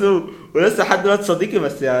هو سوء ولسه لحد دلوقتي صديقي،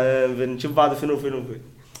 بس يعني بنشوف بعض فين وفين.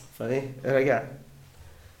 فايه رجع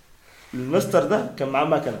المستر ده كان معاه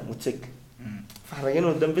مكنه موتوسيكل، فاحنا راجعين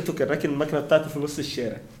قدام بيته كان راكن المكنه بتاعته في نص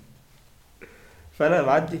الشارع. فانا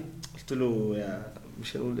معدي قلت له يا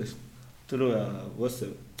مش هنقول اسمه، قلت له يا بص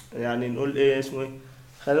يعني نقول ايه اسمه ايه،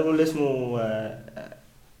 خلينا نقول اسمه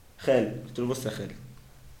خالد. قلت له بص يا خالد،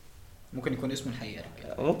 ممكن يكون اسمه الحقيقي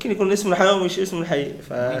ممكن يكون اسمه الحقيقي ومش اسمه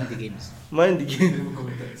الحقيقي. مايند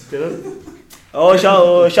جيمز تمام. هو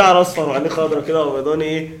شعر اصفر وعينيه خضرا كده وبيضاني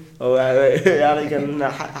ايه هو يعني كان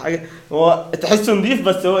حاجه هو تحسه نضيف،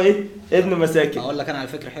 بس هو ايه ابن مساكن. اقول لك انا على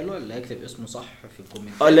فكره حلوه، اللي هيكتب اسمه صح في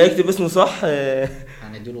الكومنت اللي هيكتب اسمه صح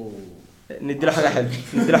نديله حاجه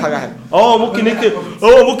حلوه.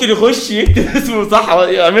 ممكن يخش يكتب اسمه صح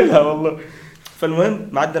يعملها والله. فالمهم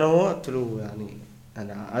معدي انا وهو قلت له يعني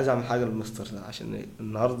انا عايز اعمل حاجه للمستر ده عشان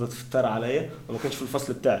النهارده تفتر عليا وما كانش في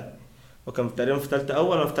الفصل بتاعي، وكان تقريبا في ثالثه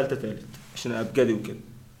اول ولا في ثالثه ثالث عشان ابجدي وكده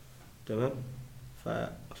تمام.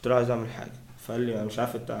 فقلت له عايز اعمل حاجه، فقال لي انا مش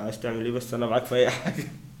عارف انت عايز تعمل ايه بس انا معاك في اي حاجه.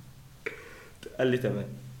 قال لي تمام.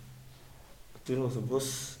 قلت له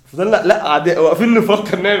بص فضلنا لا قاعدين واقفين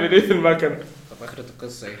نفكر نعمل ايه في المكنه. طب اخرة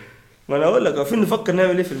القصة ايه؟ ما انا اقول لك واقفين نفكر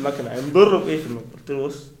نعمل ايه في المكنه، يعني نضر بايه في المكنه. قلت له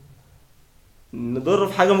بص نضر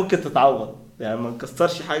في حاجه ممكن تتعوض، يعني ما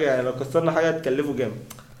نكسرش حاجه، يعني لو كسرنا حاجه هتكلفه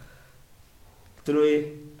جامد. قلت له ايه؟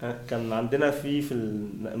 كان عندنا في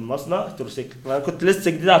المصنع تورسيكل، انا كنت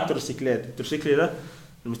لسه جديد على التورسيكلات. التورسيكل ده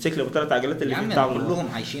الموتوسيكل ابو 3 عجلات اللي يا فيه عم بتاع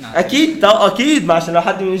كلهم عايشين على اكيد اكيد، ما عشان لو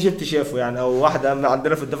حد من ايجيبت شافه يعني، او واحده من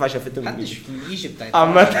عندنا في الدفعه شافته من محدش ايجيبت. في الايجيبت بتاعت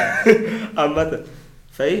عامة عامة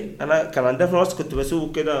فايه انا كان عندنا في مصر كنت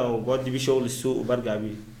بسوق كده وبودي بيه شغل السوق وبرجع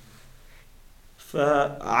بيه.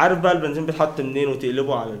 فعارف بقى البنزين بيتحط منين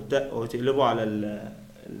وتقلبه على البتاع وتقلبه على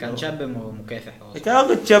كان شاب مكافح هو. كان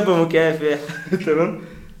كنت شاب مكافح تمام،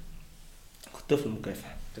 كنت طفل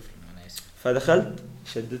مكافح. طفل انا اسف. فدخلت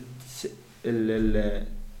شدت ال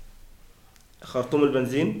خرطوم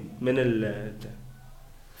البنزين من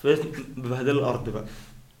ببهدل الارض بقى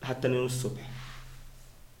حتى يوم الصبح.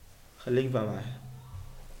 خليك بقى معايا.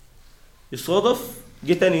 يصادف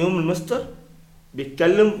جه تاني يوم المستر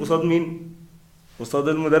بيتكلم قصاد مين؟ قصاد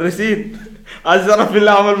المدرسين عايز يعرف مين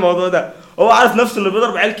اللي عمل الموضوع ده. هو عارف نفسه انه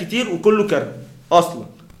بيضرب عيال كتير وكله كره اصلا.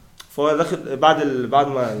 فهو داخل بعد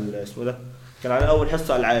ما اسمه ده كان عليه اول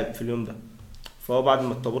حصه العاب في اليوم ده. فهو بعد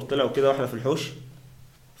ما الطابور طلع وكده واحنا في الحوش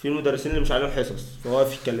في المدرسين اللي مش عليهم حصص، فهو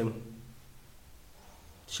واقف يتكلمهم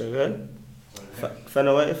شغال.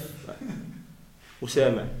 فانا واقف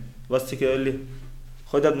وسامع بس كده يقول لي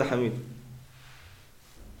خد يا ابن حميد.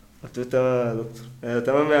 قلت له تمام يا دكتور.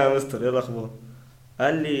 تمام يا مستر، ايه الاخبار؟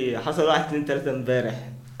 قال لي حصل 1 2 3 امبارح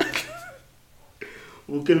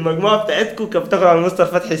وكل المجموعه بتاعتكم كانت بتاخد على المستر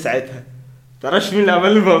فتحي ساعتها. تعرفش مين اللي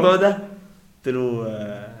عمل لي الموضوع ده؟ قلت له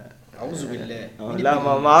اعوذ بالله.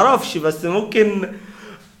 لا ما اعرفش، بس ممكن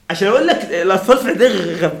عشان اقول لك الاطفال في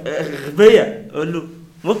اعدادي غبيه. اقول له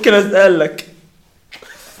ممكن اسالك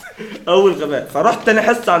اول غباء. فرحت تاني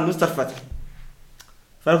حصه عند مستر فتحي،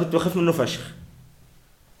 فانا كنت بخاف منه فشخ.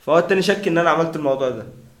 فهو التاني شك ان انا عملت الموضوع ده،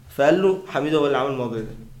 فقال له حميد هو اللي عمل الموضوع ده.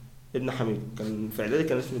 ابن حميد كان في اعدادي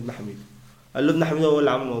كان اسمه ابن حميد. قال له ابن حميد هو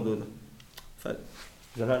اللي عمل الموضوع ده.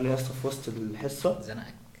 فزنقني يا اسطى في وسط الحصه.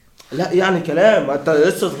 زنقك؟ لا يعني كلام، انت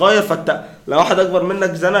لسه صغير، فانت لو واحد اكبر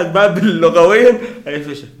منك زنقك بقى باللغويا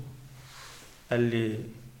هيفشل. قال لي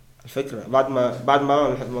الفكره بعد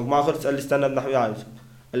ما المجموعه خلص قال لي استنى ابن حميد عايزك.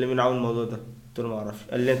 قال لي مين عمل الموضوع ده؟ قلت له ما اعرفش.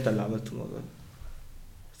 قال لي انت اللي عملت الموضوع ده.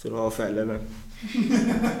 قلت له هو فعلا انا.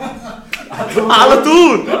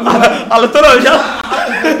 على طول مش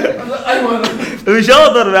ايوه مش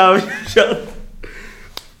هقدر بقى، مش هقدر.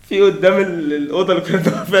 في قدام الاوضه اللي كنت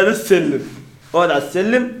فيها ده السلم، اقعد على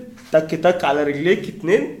السلم تك تك على رجليك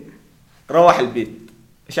 2 روح البيت.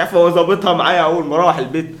 مش عارف هو ظابطها معايا. اول ما روح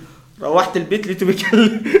البيت روحت البيت لقيته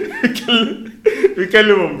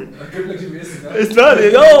بيكلم امي. اجيب لك GPS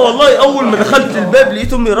اسمعني والله اول ما دخلت الباب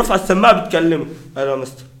لقيت امي رافعه السماعه بتكلمه. قال له يا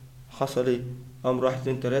مستر حصل ايه؟ قام 1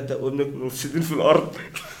 2 3 وابنك مفسدين في الارض.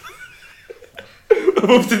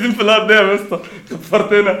 مفسدين في الارض يا مستر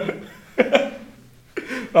كفرتنا.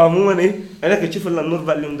 عموما ايه انا كنت اشوف الا النور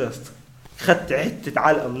بقى اليوم ده يا اسطى. خدت حته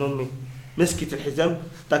علقه من امي، مسكت الحزام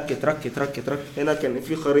تك ترك ترك ترك. هنا كان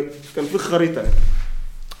في خريطه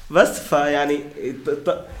بس. فيعني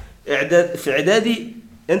في اعدادي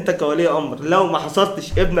انت كولي امر لو ما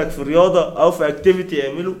حصرتش ابنك في رياضه او في اكتيفيتي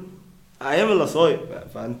يعمله هيعمل نصايب.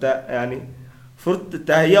 فانت يعني فرصه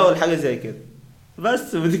تهيئه لحاجه زي كده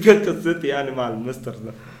بس. ودي كانت قصتي يعني مع المستر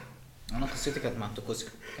ده. انا قصتي كانت مع التوكوسكا،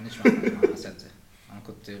 ما كانتش مع اساتذه. انا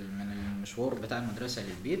كنت من المشوار بتاع المدرسه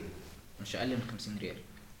للبيت مش اقل من 50 ريال.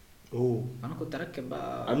 فانا كنت اركب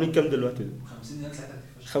بقى. عاملين كام دلوقتي؟ 50 ريال ساعتها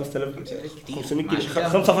 5000 كتير. 500 جنيه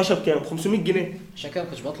 15 بكام؟ 500 جنيه. عشان كده ما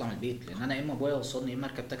كنتش بطلع من البيت، لان انا يا اما ابويا وصلني يا اما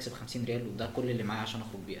اركب تاكسي ب 50 ريال، وده كل اللي معايا عشان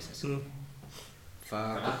اخرج بيه اساسا.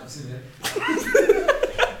 50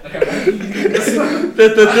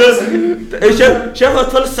 ريال شايف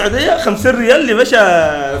اطفال السعوديه 50 ريال يا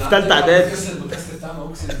باشا في ثالثه اعدادي. البودكاست بتاعنا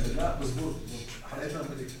اقسم بالله مظبوط حلقتنا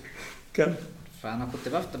كام؟ فانا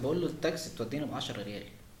كنت بقول له التاكسي توديني ب 10 ريال،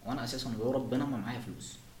 وانا اساسا بقول ربنا ما معايا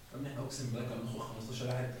فلوس. احنا اقسم بالله كان نخرج 15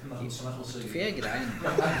 واحد، احنا 15 في ايه يا جدعان؟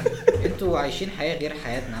 انتوا عايشين حياه غير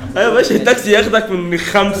حياتنا. انا ايوه يا باشا التاكسي ياخدك من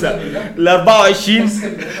 5 ل 24.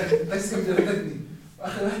 التاكسي كان بياخدني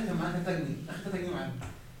واخر واحد كان معانا تاجني، اخر تاجني معانا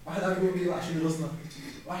واحد قال لي بيجي عشان يرصنا،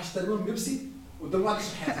 واحد اشترى لهم بيبسي قدام واحد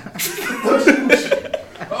شحات.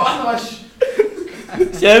 واحنا ماشي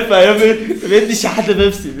شايف يا ابني بيدي شحاته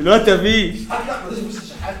بيبسي دلوقتي مفيش. حتى ما قدرش يبص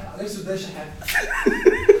شحات على نفسه ده شحات.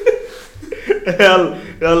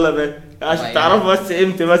 يلا بقى عشان تعرفوا بس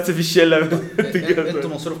قيمتي بس في الشله. انتوا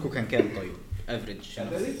مصروفكم كان كام طيب؟ افريج.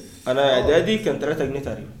 انا اعدادي كان 3 جنيه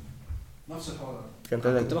تقريبا. نفس الحوار كان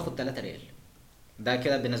كنت باخد 3 ريال ده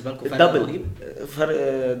كده بالنسبه لكم فرق الدبل رهيب.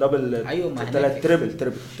 فرق دبل. ايوه، ما تلات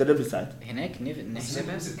هناك تريبل ساعتها. هناك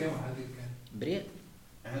نحسبها بس كام وحاجه كام؟ بريال.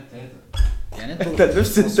 احنا 3 يعني انتوا انت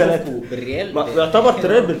نفس التلاتة. مصروفكوا بالريال يعتبر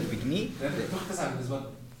تريبل. بجنيه. تاخد 9 بالنسبه لنا.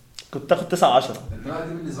 كنت تاخد 9 10. ده بقى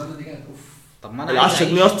دي بالنسبه لنا دي كانت اوف. طب ما انا ال عايز 10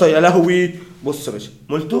 جنيه يا أعيش. اسطى، يا لهوي. بص يا باشا،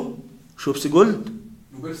 مولتو شوبس جولد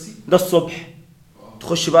وبيبسي ده الصبح.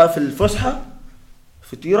 تخش بقى في الفسحه،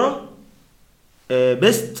 فطيره،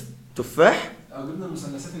 بيست، تفاح، جبنا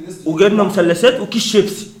مثلثات الناس وجبنا مثلثات وكيس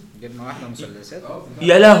شيبسي. جبنا واحده مثلثات.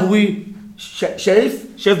 يا لهوي.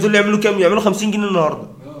 شايف دول يعملوا كام؟ يعملوا 50 جنيه النهارده،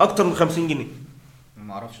 اكتر من 50 جنيه.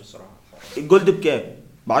 ما اعرفش الصراحه. الجولد بكام؟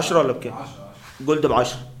 ب 10 ولا بكام؟ 10 الجولد ب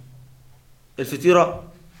 10. الفطيره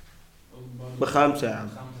ب5 يا عم.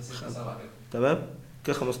 5 6 7 كده. تمام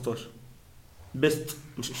كده 15. بيست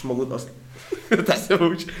مش موجود اصلا.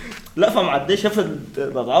 تحسبوش. لا فمعديه شاف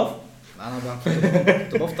الاضعاف. انا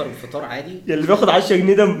كنت بفطر الفطار عادي. اللي بياخد 10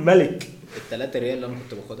 جنيه ده ملك. ال3 ريال اللي انا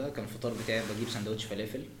كنت باخدها كان الفطار بتاعي بجيب سندوتش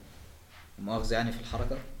فلافل، مؤاخذه يعني في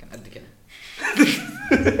الحركه، كان قد كده.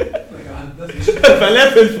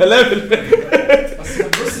 فلافل. بس كان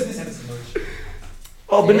بص دي ساعه السندوتش.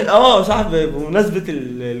 صح. بمناسبه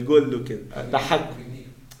الجولد وكده ضحكوا.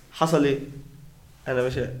 حصل ايه؟ انا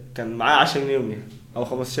باشا كان معايا 10 جنيه يوميها او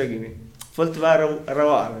 15 جنيه، فقلت بقى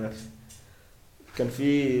اروق على نفسي. كان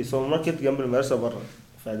في سوبر ماركت جنب المدرسه بره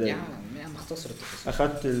في اعدادي. يعني مختصر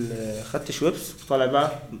التفاصيل. اخدت شويبس طالع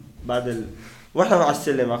بقى بعد واحنا على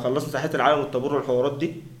السلم خلصنا تحيه العالم والطابور والحوارات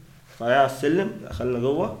دي، طالعين على السلم دخلنا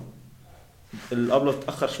جوه. الابله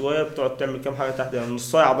بتاخر شويه، بتقعد تعمل كام حاجه تحت، يعني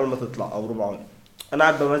نص ساعه عقبال ما تطلع او ربع ساعه. انا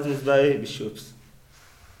قاعد بمزمز بقى ايه بالشويبس.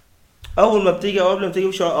 اول ما بتيجي او قبل ما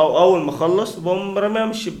تيجي او اول ما اخلص بقوم رميها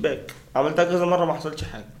من الشباك. عملتها كذا مره ما حصلش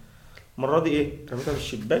حاجه. المره دي ايه؟ رميتها من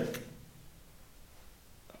الشباك.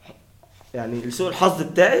 يعني لسوء الحظ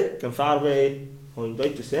بتاعي كان في عربيه ايه؟ هونداي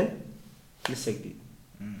توسان لسه جديد،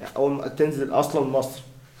 يعني اول ما تنزل اصلا مصر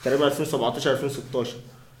تقريبا 2017 2016.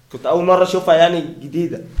 كنت اول مره اشوفها يعني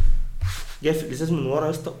جديده. جايه في الازاز من ورا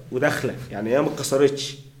يا اسطى وداخله، يعني هي ما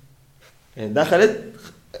اتكسرتش، يعني دخلت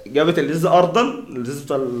جابت الازاز ارضا، الازاز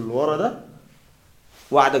بتاع الورا ده،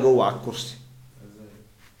 وقاعده جوه على الكرسي.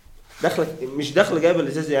 داخله مش داخله جايبه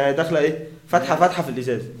الازاز، يعني داخله ايه؟ فتحه في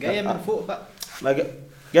الازاز جايه من فوق بقى. ما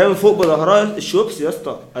جايه من فوق بظهرها. الشوبس يا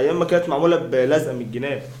اسطى ايام ما كانت معموله بلزقه من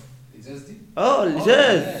الجناب. الازاز دي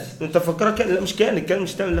الازاز. انت فكرها كان؟ لا مش كان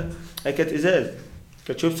مش تعمل. لا هي كانت ازاز،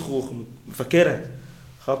 كانت شوبس خوخ فاكرها،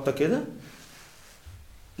 خبطه كده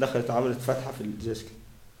دخلت عملت فتحه في الازاز كده.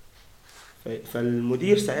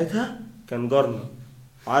 فالمدير ساعتها كان جارنا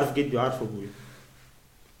وعارف جدي وعارف ابويا،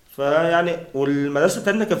 فيعني والمدرسه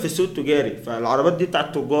التانية كان في السوق التجاري، فالعربيات دي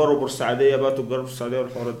بتاعت تجار وبورسعيديه بقى، تجار بورسعيديه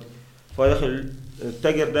والحوارات دي. فدخل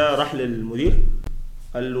التاجر ده راح للمدير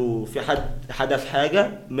قال له في حد حدف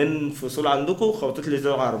حاجه من فصول عندكم خبطت لي زي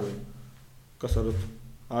العربيه كسرته،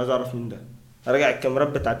 عايز اعرف مين ده. ارجع الكاميرات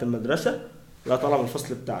بتاعت المدرسه لا طالعه من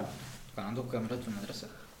الفصل بتاعنا. كان عندكم كاميرات في المدرسه؟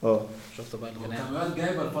 شفت بقى الجنان. الكاميرات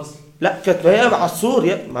جايبه الفصل. لا كانت هي على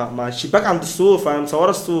السور مع الشباك عند السور، فمصوره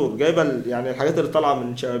السور جايبه يعني الحاجات اللي طالعه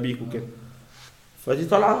من شبابيك وكده. فدي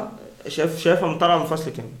طالعه شايفها من طالعه من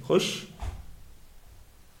فصل كام. خش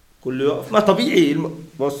كله يقف، ما طبيعي.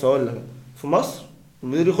 بص اقول لك في مصر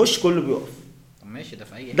المدير يخش كله بيقف. طب ماشي، ده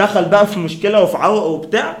في اي دخل بقى في مشكله وفي عوق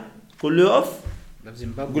وبتاع كله يقف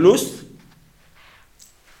جلوس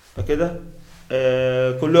فكده.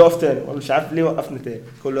 كله يقف تاني، والله مش عارف ليه وقفنا تاني.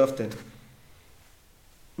 كله يقف تاني.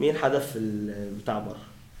 مين حدف البتاع بره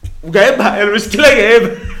وجايبها؟ المشكله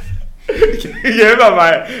جايبها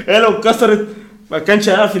معاه. هي لو اتكسرت ما كانش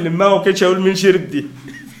هيعرف يلمها وما كانش هيقول مين شرب دي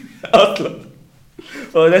اصلا.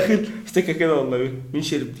 هو داخل افتكر كده والله مين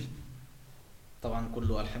شرب دي. طبعا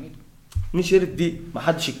كله قال حميد. مين شرب دي؟ ما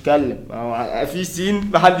حدش يتكلم، في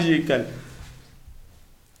سين ما حدش يتكلم.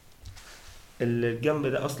 الجنب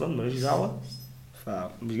ده اصلا ماليش دعوه،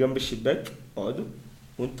 فمش جنب الشباك اقعدوا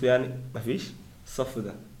وانتوا يعني مفيش الصف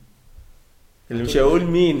ده اللي مش هيقول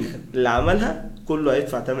مين اللي عملها كله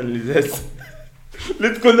هيدفع تمن الازاز.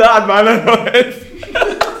 لقيت كله قاعد معانا واقف.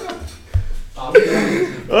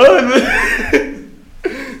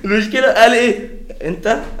 المشكله قال ايه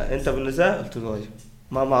انت بالنساء؟ قلت له ايوه.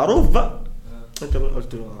 ما معروف بقى انت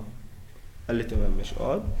قلت له قال لي تمام ماشي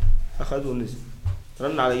اقعد. اخد ونزل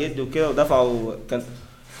رن على جدي وكده ودفعوا. كان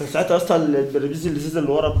ساعتها اصلا البريز الازاز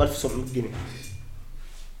اللي ورا ب 1700 جنيه.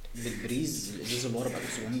 بالبريز الازاز اللي ورا ب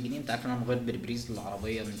 1700 جنيه. انت عارف ان انا مغير بالبريز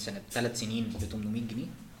العربيه من سنه 3 سنين ب 800 جنيه.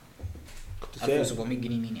 1700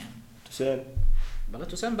 جنيه مين يعني؟ تسال بلا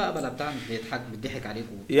توسان بقى بلا بتاع بيضحك عليك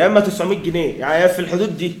يا اما 900 جنيه يعني في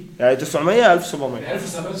الحدود دي، يعني 900 1700.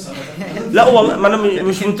 1700 لا والله ما انا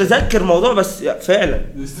مش متذكر موضوع بس فعلا.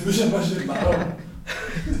 ديستريبيوشن ماشي حرام.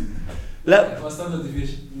 لا هو ستاندرد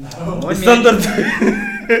ديفيشن ستاندرد.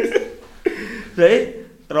 فايه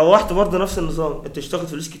روحت برضه نفس النظام، انت اشتغلت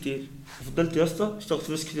فلوس كتير فضلت يا اسطى اشتغلت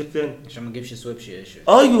فلوس كتير تاني عشان ما تجيبش سويبش.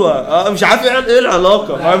 ايوه مش عارف ايه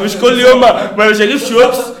العلاقه، ما مش كل يوم ما مش هجيب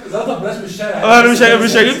شويبس. زلطه بلاش من الشارع. انا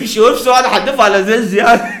مش هجيب شويبس واقعد احدفه على زيز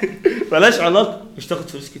يعني. ملاش علاقه. اشتغلت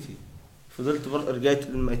فلوس كتير فضلت برضه رجعت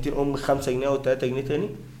ل 200 ام 5 جنيه او 3 جنيه تاني.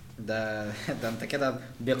 ده انت كده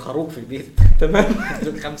بيقهروك في البيت. تمام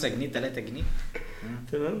 5 جنيه 3 جنيه.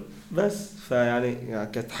 تمام. بس فيعني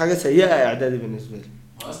كانت حاجه سيئه اعدادي بالنسبه لي.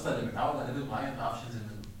 اصلا اللي متعود على ليفل معين ما يعرفش ينزل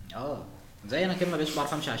منه. زي انا كده ما بقيتش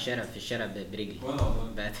بعرف امشي على الشارع في الشارع برجلي. وانا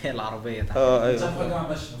والله بقت هي العربيه تحت. ايوه شايف حاجه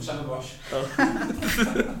ماشي مش عارف بوحش.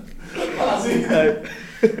 عظيم.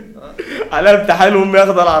 على امتحان وامي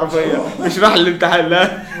ياخد العربيه مش راح الامتحان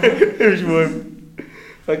لا. مش مهم.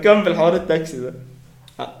 فكمل الحوار التاكسي ده،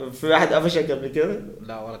 في واحد قفشك قبل كده؟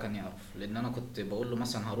 لا ولا كان يعرف، لان انا كنت بقول له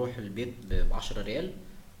مثلا هروح البيت ب 10 ريال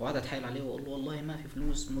واقعد اتحايل عليه واقول له والله ما في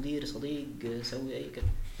فلوس مدير صديق سوي اي كده،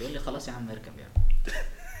 يقول لي خلاص يا عم اركب يعني.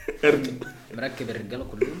 اركب. مركب الرجاله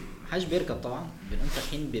كلهم، محدش بيركب طبعا، بنقوم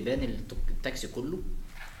فاتحين بيبان التاكسي كله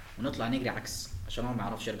ونطلع نجري عكس عشان هو ما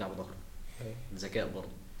يعرفش يرجع بظهره. ذكاء برضه.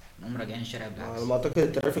 نقوم راجعين الشارع بالعكس. على ما اعتقد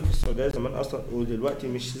الترافيك في السعوديه زمان اصلا ودلوقتي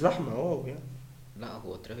مش زحمه اهو يعني. لا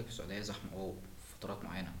هو الترافيك في السعوديه زحمه في فترات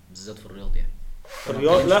معينه بالذات في الرياض يعني. في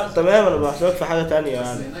الرياض لا تمام، انا بحسبك في حاجه تانية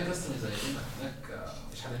يعني. بس هناك اصلا زي هناك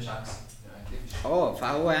مش حد مش عكس يعني مفيش.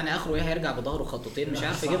 فهو يعني اخره ايه، هيرجع بظهره خطوتين مش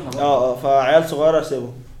عارف يجيبنا برضه. فعيال صغيره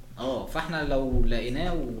سيبهم. فاحنا لو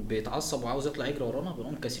لقيناه وبيتعصب وعاوز يطلع يجري ورانا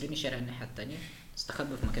بنقوم كاسرين الشارع الناحيه التانية،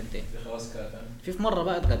 استخبى في مكان تاني. خلاص كده فاهم. في مره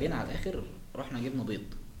بقى اتغبينا على الاخر، رحنا جبنا بيض.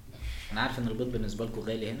 انا عارف ان البيض بالنسبه لكم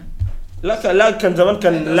غالي هنا. لا كان زمان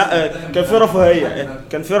كان في رفاهيه،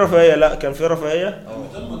 كان في رفاهيه. لا كان في رفاهيه.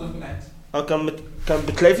 كان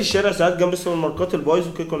بتلاقي في الشارع ساعات جنب السوبر ماركت البايظ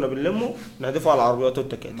وكده كنا بنلمه نحدفه على العربيات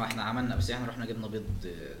والتكاتك. ما احنا عملنا بس احنا رحنا جبنا بيض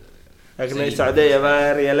اغنيه سعوديه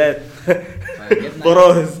بقى ريالات. فجبنا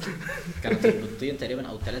براهز. كانت البيضتين تقريبا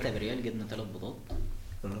او 3 بريال، جبنا 3 بيضات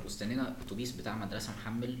واستنينا اتوبيس بتاع مدرسه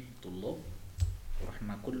محمل طلاب،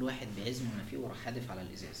 ورحنا كل واحد بعزم ما فيه وراح حادف على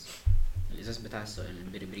الازاز بتاع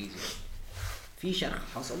البريبريز. في شرخ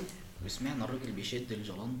حصل وسمعنا الراجل بيشد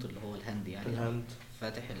الجلانت اللي هو الهاند يعني الهاند،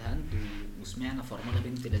 فاتح الهاند وسمعنا فرمله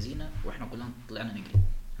بنت لذينه واحنا كلنا طلعنا نجري.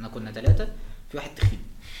 احنا كنا 3، في واحد تخين.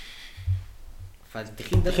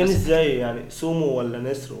 فالتخين ده تخين ازاي يعني؟ سومو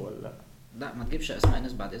ولا نسر ولا؟ لا ما تجيبش اسماء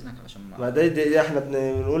ناس بعد اذنك علشان ما ده احنا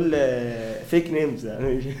بنقول فيك نيمز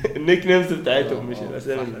يعني. النيك نيمز بتاعتهم مش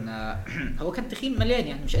الاسامي. هو كان تخين مليان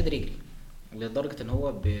يعني مش قادر يجري لدرجه ان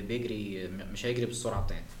هو بيجري مش هيجري بالسرعه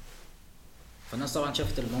بتاعتنا. فالناس طبعا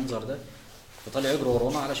شافت المنظر ده فطلع يجري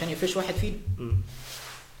ورانا علشان يفش واحد فينا.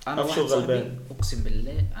 انا واحد صاحبي اقسم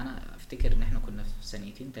بالله انا افتكر ان احنا كنا في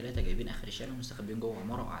ثانيتين 3 جايبين اخر الشارع ومستخبيين جوه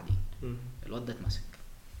عماره وقاعدين. الواد ده اتمسك.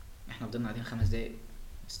 احنا فضلنا قاعدين 5 دقايق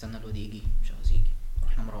استنى الواد يجي مش عاوز يجي،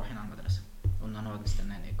 رحنا مروحين على المدرسه قلنا هنقعد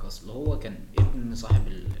نستناه هناك. اصل هو كان ابن صاحب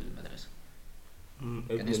المدرسه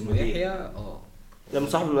كان اسمه يحيى. ده من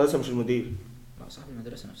صاحب المدرسه مش المدير. لا صاحب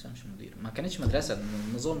المدرسه نفسها مش المدير، ما كانتش مدرسه،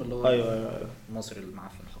 النظام اللي هو ايوه مصر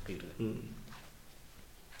المعفن الحقير ده.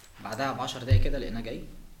 بعدها ب10 دقايق كده لقيناه جاي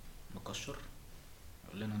مكشر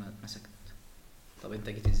يقول لنا انا اتمسكت. طب انت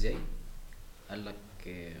جيت ازاي؟ قال لك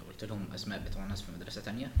قلت لهم اسماء بتوع ناس في مدرسه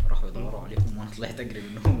تانية راحوا يدوروا عليكم وانا طلعت اجري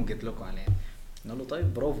منهم وجيت لكم عليها. قال له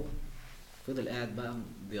طيب برافو. فضل قاعد بقى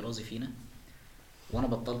بيرازي فينا وانا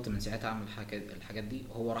بطلت من ساعتها اعمل الحاجات دي.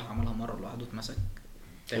 هو راح عملها مره لوحده اتمسك.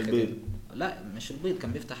 البيض؟ لا مش البيض،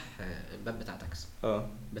 كان بيفتح الباب بتاع تاكس.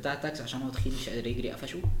 بتاع التاكس عشان هو تخين مش قادر يجري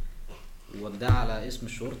قفشه ووداه على اسم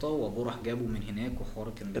الشرطه وابوه راح جابه من هناك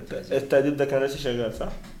وحوار كان التهديد ده كان لسه شغال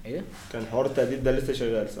صح؟ ايه؟ كان حوار التهديد ده لسه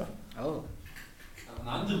شغال صح؟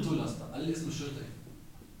 انا عندي بطوله اصلا. قال لي اسم الشرطه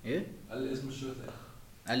ايه؟ قال لي اسم الشرطه ايه؟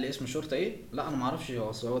 قال لي اسم الشرطه ايه؟ لا انا ما اعرفش.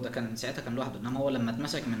 هو ده كان ساعتها كان لوحده، انما هو لما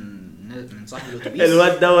اتمسك من صاحب الاتوبيس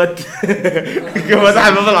الواد دوت كان فتح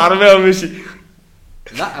باب العربيه ومشي.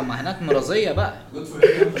 لا ما هناك مرضيه بقى.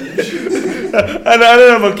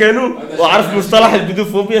 انا لما كانوا وعارف مصطلح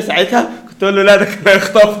البيدوفوبيا ساعتها كنت اقول له لا ده كان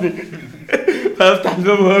هيخطفني فافتح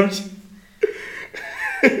الباب وامشي.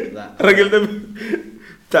 لا الراجل ده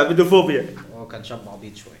بتاع بيدوفوبيا. هو كان شاب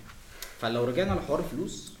عبيط شويه. فلو رجعنا لحوار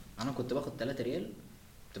الفلوس، انا كنت باخد 3 ريال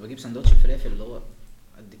كنت بجيب سندوتش الفلافل اللي هو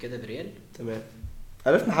قد كده بريال. تمام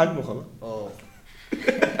عرفنا حجمه خلاص.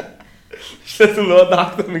 مش لازم نوضح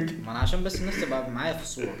اكتر من كده. ما انا عشان بس الناس تبقى معايا في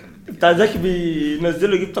الصوره كمان. بتاع زكي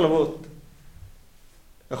بينزله يجيب طلبات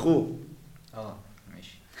اخوه. اه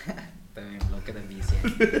ماشي. تمام لو كده بيس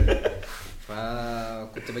يعني.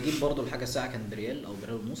 فكنت بجيب برضو الحاجه الساعه كان بريال او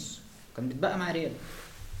بريال ونص، كان بيتبقى معايا ريال.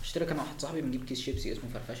 اشترك انا واحد صاحبي بنجيب كيس شيبسي اسمه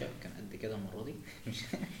فرفشه، كان قد كده المره دي.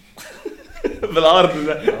 بالعرض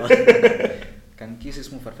ده. كان كيس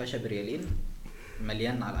اسمه فرفشه بريالين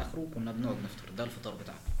مليان على اخره، كنا بنقعد نفطر، ده الفطار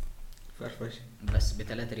بتاعنا فرفشه بس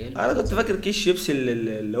ب3 ريال. انا كنت فاكر كيس شيبسي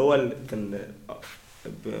اللي هو اللي كان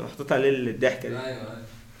محطوط عليه الضحكه دي. ايوه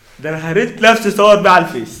ده انا هريت نفسي صور بيه على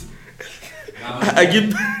الفيس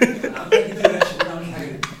اجيب.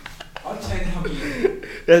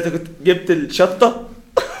 انت كنت جبت الشطه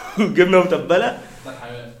وجبنه متبله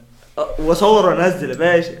واصور وانزل يا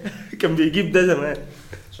باشا. كان بيجيب ده زمان،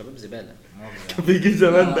 شباب زباله كان بيجيب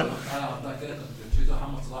زمان ده. انا وقتها كده كنت شفت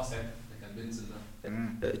محمد صلاح ساعتها كان بينزل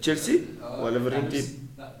ده. تشيلسي ولا فيرنتين؟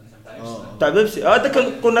 لا كان بتاع بيبسي. بتاع بيبسي. ده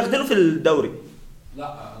كان كنا واخدينه في الدوري.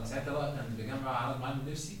 لا انا ساعتها بقى كان بيجمع عدد معاه من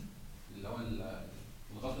بيبسي اللي هو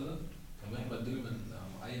الغطا ده، كان بيروح يبدله من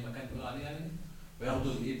اي مكان بيقول عليه يعني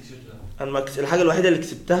وياخدوا الايه التيشيرت ده. انا الحاجه الوحيده اللي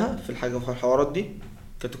كسبتها في الحوارات دي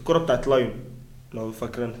كانت الكره بتاعت لايون لو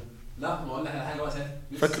فاكرينها. لا ما اقول لك على حاجه بقى ساعتها.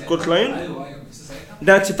 فاكر كره لايون؟ ايوه بس ساعتها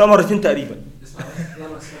ده انا كسبتها مرتين تقريبا. اسمع لا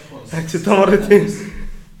ما اسمعش خالص. انا كسبتها مرتين.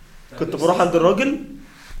 كنت بروح عند الراجل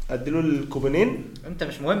اديله الكوبونين. انت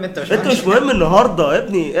مش مهم، انت مش مهم النهارده يا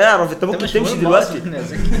ابني، اعرف انت ممكن تمشي دلوقتي.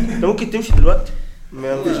 انت ممكن تمشي دلوقتي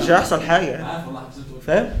مش هيحصل حاجه. عارف والله حسيته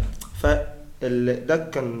فاهم. ده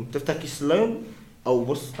كان تفتح كيس اللايون او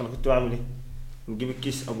بص انا كنت بعمل ايه، نجيب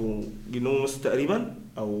الكيس ابو جنيه ونص تقريبا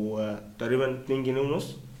او تقريبا 2 جنيه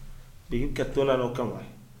ونص، بيجيب كرتونه انا وكام واحد،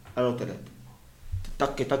 انا وثلاثه،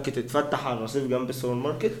 تك تك تتفتح على الرصيف جنب السوبر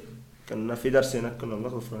ماركت. كان في درس هناك كنا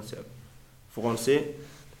بناخد فرنسي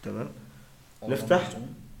تمام. نفتح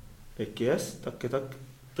الكياس تك تك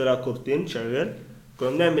طلع كورتين شغال. كنا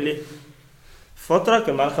بنعمل ايه فتره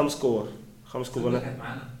كان معانا 5 كور 5 كوبونات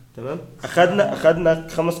تمام. اخدنا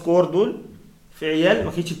 5 كور دول في عيال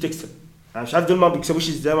ما كانتش بتكسب. انا مش عارف دول ما بيكسبوش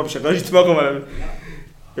ازاي، ما بيشغلوش دماغهم ولا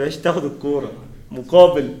ايش. تاخد الكوره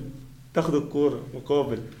مقابل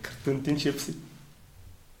كرتونتين شيبسي.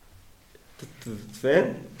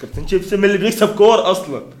 فاهم؟ كرتون شيبسي من اللي بيكسب كور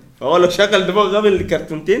اصلا، فهو لو شغل دماغه غبي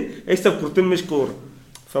الكرتونتين يكسب كورتين مش كوره.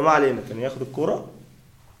 فما علينا، كان ياخد الكوره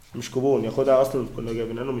مش كوبون، ياخدها اصلا كنا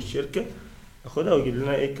جايبينها له من الشركه، ياخدها ويجيب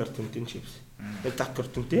لنا ايه كرتونتين شيبسي. يفتح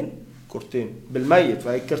كورتين بالميت،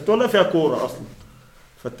 فالكرتونه فيها كوره اصلا،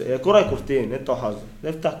 فهي كوره كورتين انت وحظك.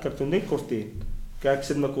 نفتح كرتونتين كورتين كده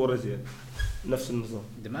كسبنا كوره زياده. نفس النظام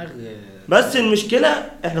دماغ. بس المشكله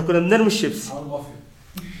احنا كنا بنرمي الشيبسي.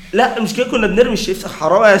 لا المشكله كنا بنرمي الشيبسي،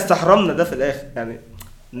 حرام استحرمنا ده في الاخر يعني.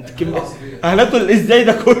 انت هناكل ازاي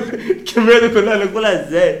ده كله؟ الكميه دي كلها هناكلها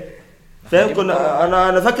ازاي؟ فاهم؟ كنا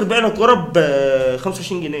انا فاكر بعنا كوره ب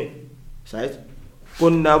 25 جنيه ساعتها.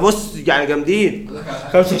 كنا بص يعني جامدين.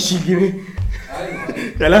 25 جنيه ايوه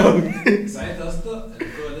يا لهوي. ساعتها يا اسطى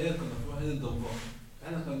الكوره دي كنا في واحد الدنبار،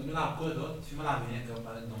 احنا كنا بنلعب كوره دوت في ملعب هناك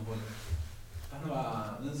بتاع الدنبار. فاحنا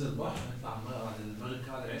بقى ننزل البحر نطلع بعد المغرب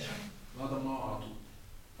كده على العشاء نقعد نقعد على طول.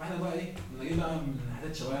 فاحنا بقى ايه كنا جايين بقى من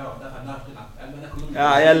حاجات شوارع وبتاع، فبنعرف نلعب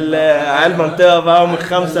عيال منطقه بقى ومن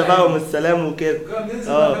 5 بقى ومن السلام وكده. كنا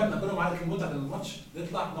بننزل بقى ناكلهم على المتعه الماتش،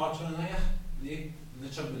 نطلع نقعد شويه نريح ايه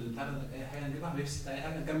نشرب البتاع اي حاجه نجيبها بيبسي اي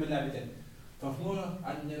حاجه نكمل لعب تاني. ففي مره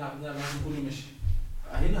قعدنا نلعب كله مشي،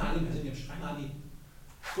 هنا قاعدين عايزين نمشي، فاحنا قاعدين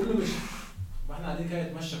كله مشي واحنا قاعدين كده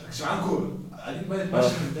نتمشى، مش معانا كوره قاعدين بقى نتمشى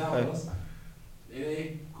في بتاع خلاص.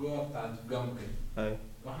 ايه كوره بتاعت جنب كده. ايوه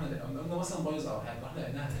واحنا قلنا مثلا بايظه او حاجه، واحنا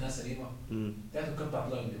لقيناها سليمه بتاعت الكوره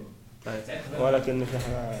بتاعت لاين دي بقى. ولا كأن في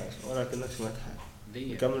حاجه ولا كأنك سمعت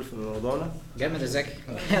حاجه. نكمل في موضوعنا. جامد ذكي.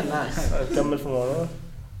 نكمل في موضوعنا.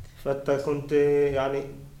 فانت كنت يعني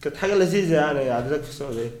كانت حاجه لذيذه يعني عدتك في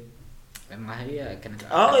السعوديه. ما هي كانت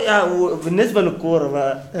يعني وبالنسبه للكوره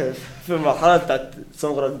بقى في المرحله بتاعت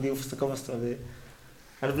صغرك دي وفي الثقافه السعوديه،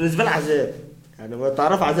 انا بالنسبه لي عذاب يعني. ما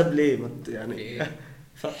تعرف عذاب ليه يعني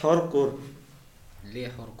في حوار الكوره. ليه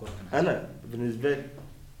حوار الكوره كان انا بالنسبه لي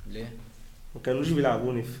ليه ما كانوش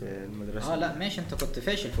بيلعبوني في المدرسه. لا ماشي انت كنت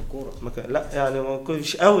فاشل في الكوره. لا يعني ما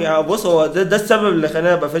كنتش قوي يعني. بص هو ده السبب اللي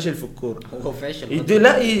خلاني ابقى فاشل في الكوره. هو فاشل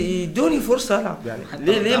لا يدوني فرصه العب يعني.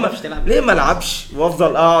 ليه ما العبش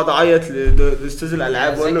وافضل اقعد اعيط لاستاذ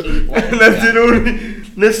الالعاب واقول له نزلوني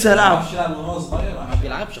نفسي العب. ما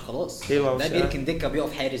بيلعبش خلاص، ده بيركن دكه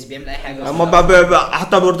بيقف حارس بيعمل اي حاجه. اما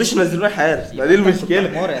حتى ما بيرضوش ينزلوني حارس، دي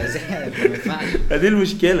المشكله. دي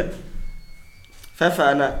المشكله.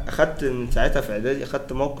 فانا اخدت من ساعتها في اعدادي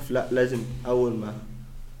اخدت موقف، لا لازم اول ما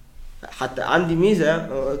حتى عندي ميزه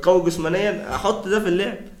قوي جسمانيا، احط ده في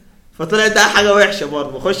اللعب، فطلعت ده حاجه وحشه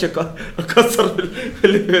برضه، بخش اكسر في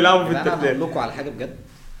اللي بيلعبوا في يعني انا هقول التكتيك. لكم على حاجه بجد،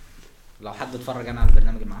 لو حد اتفرج انا على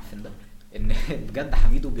البرنامج المعفن ده، ان بجد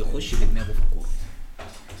حميدو بيخش بدماغه في الكوره.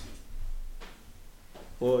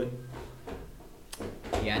 اوي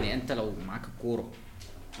يعني انت لو معاك الكوره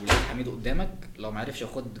ولقيت حميدو قدامك، لو معرفش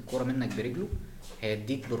ياخد الكوره منك برجله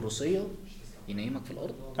هيديك بالروسيه ينيمك في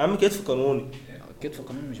الارض. يا عم كتف قانوني، كتف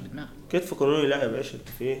قانون مش بدماغك. كتف قانوني، لا يا باشا انت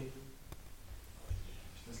في ايه؟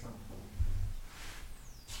 مش تسلم.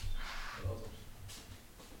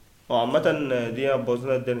 هو عامة دي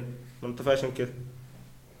بوظنا الدنيا، ما انت عشان كده.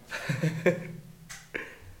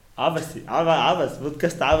 عبثي عبث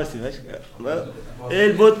بودكاست عبثي فشخ. ايه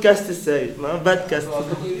البودكاست السيء؟ ما بودكاست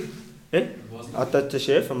ايه؟ انت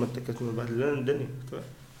شايف اما انت كانت مبهدلين الدنيا.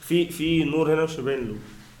 في نور هنا مش باين له،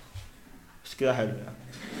 بس كده حلو يعني.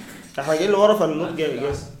 احنا جايين لورا فالنور جاي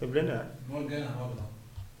جايب لنا يعني. المره الجايه انا هقعد.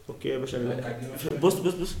 اوكي يا باشا.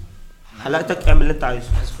 بص حلقتك اعمل اللي انت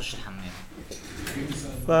عايزه. عايز اخش الحمام.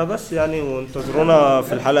 فبس يعني، وانتظرونا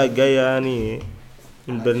في الحلقة الجاية يعني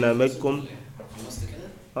من برنامجكم. خلصت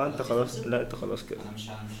كده؟ انت خلاص، لا انت خلاص كده انا مش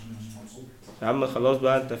مبسوط. يا عم، خلاص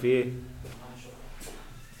بقى انت في ايه؟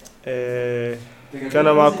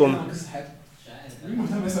 كان معكم مين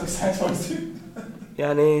مهتم يسأل ساعات فوزي؟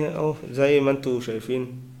 يعني اهو زي ما انتوا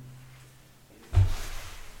شايفين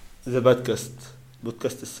ذا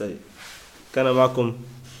بودكاست السيء. كان معكم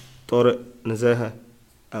طارق نزاهة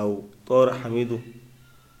او طارق حميدو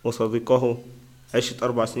وصديقه عشت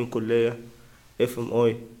 4 سنين كلية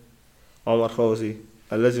FMI عمر فوزي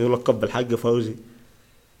الذي يلقب بالحاج فوزي.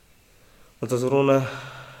 انتظرونا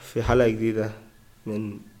في حلقة جديدة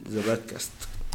من ذا بودكاست.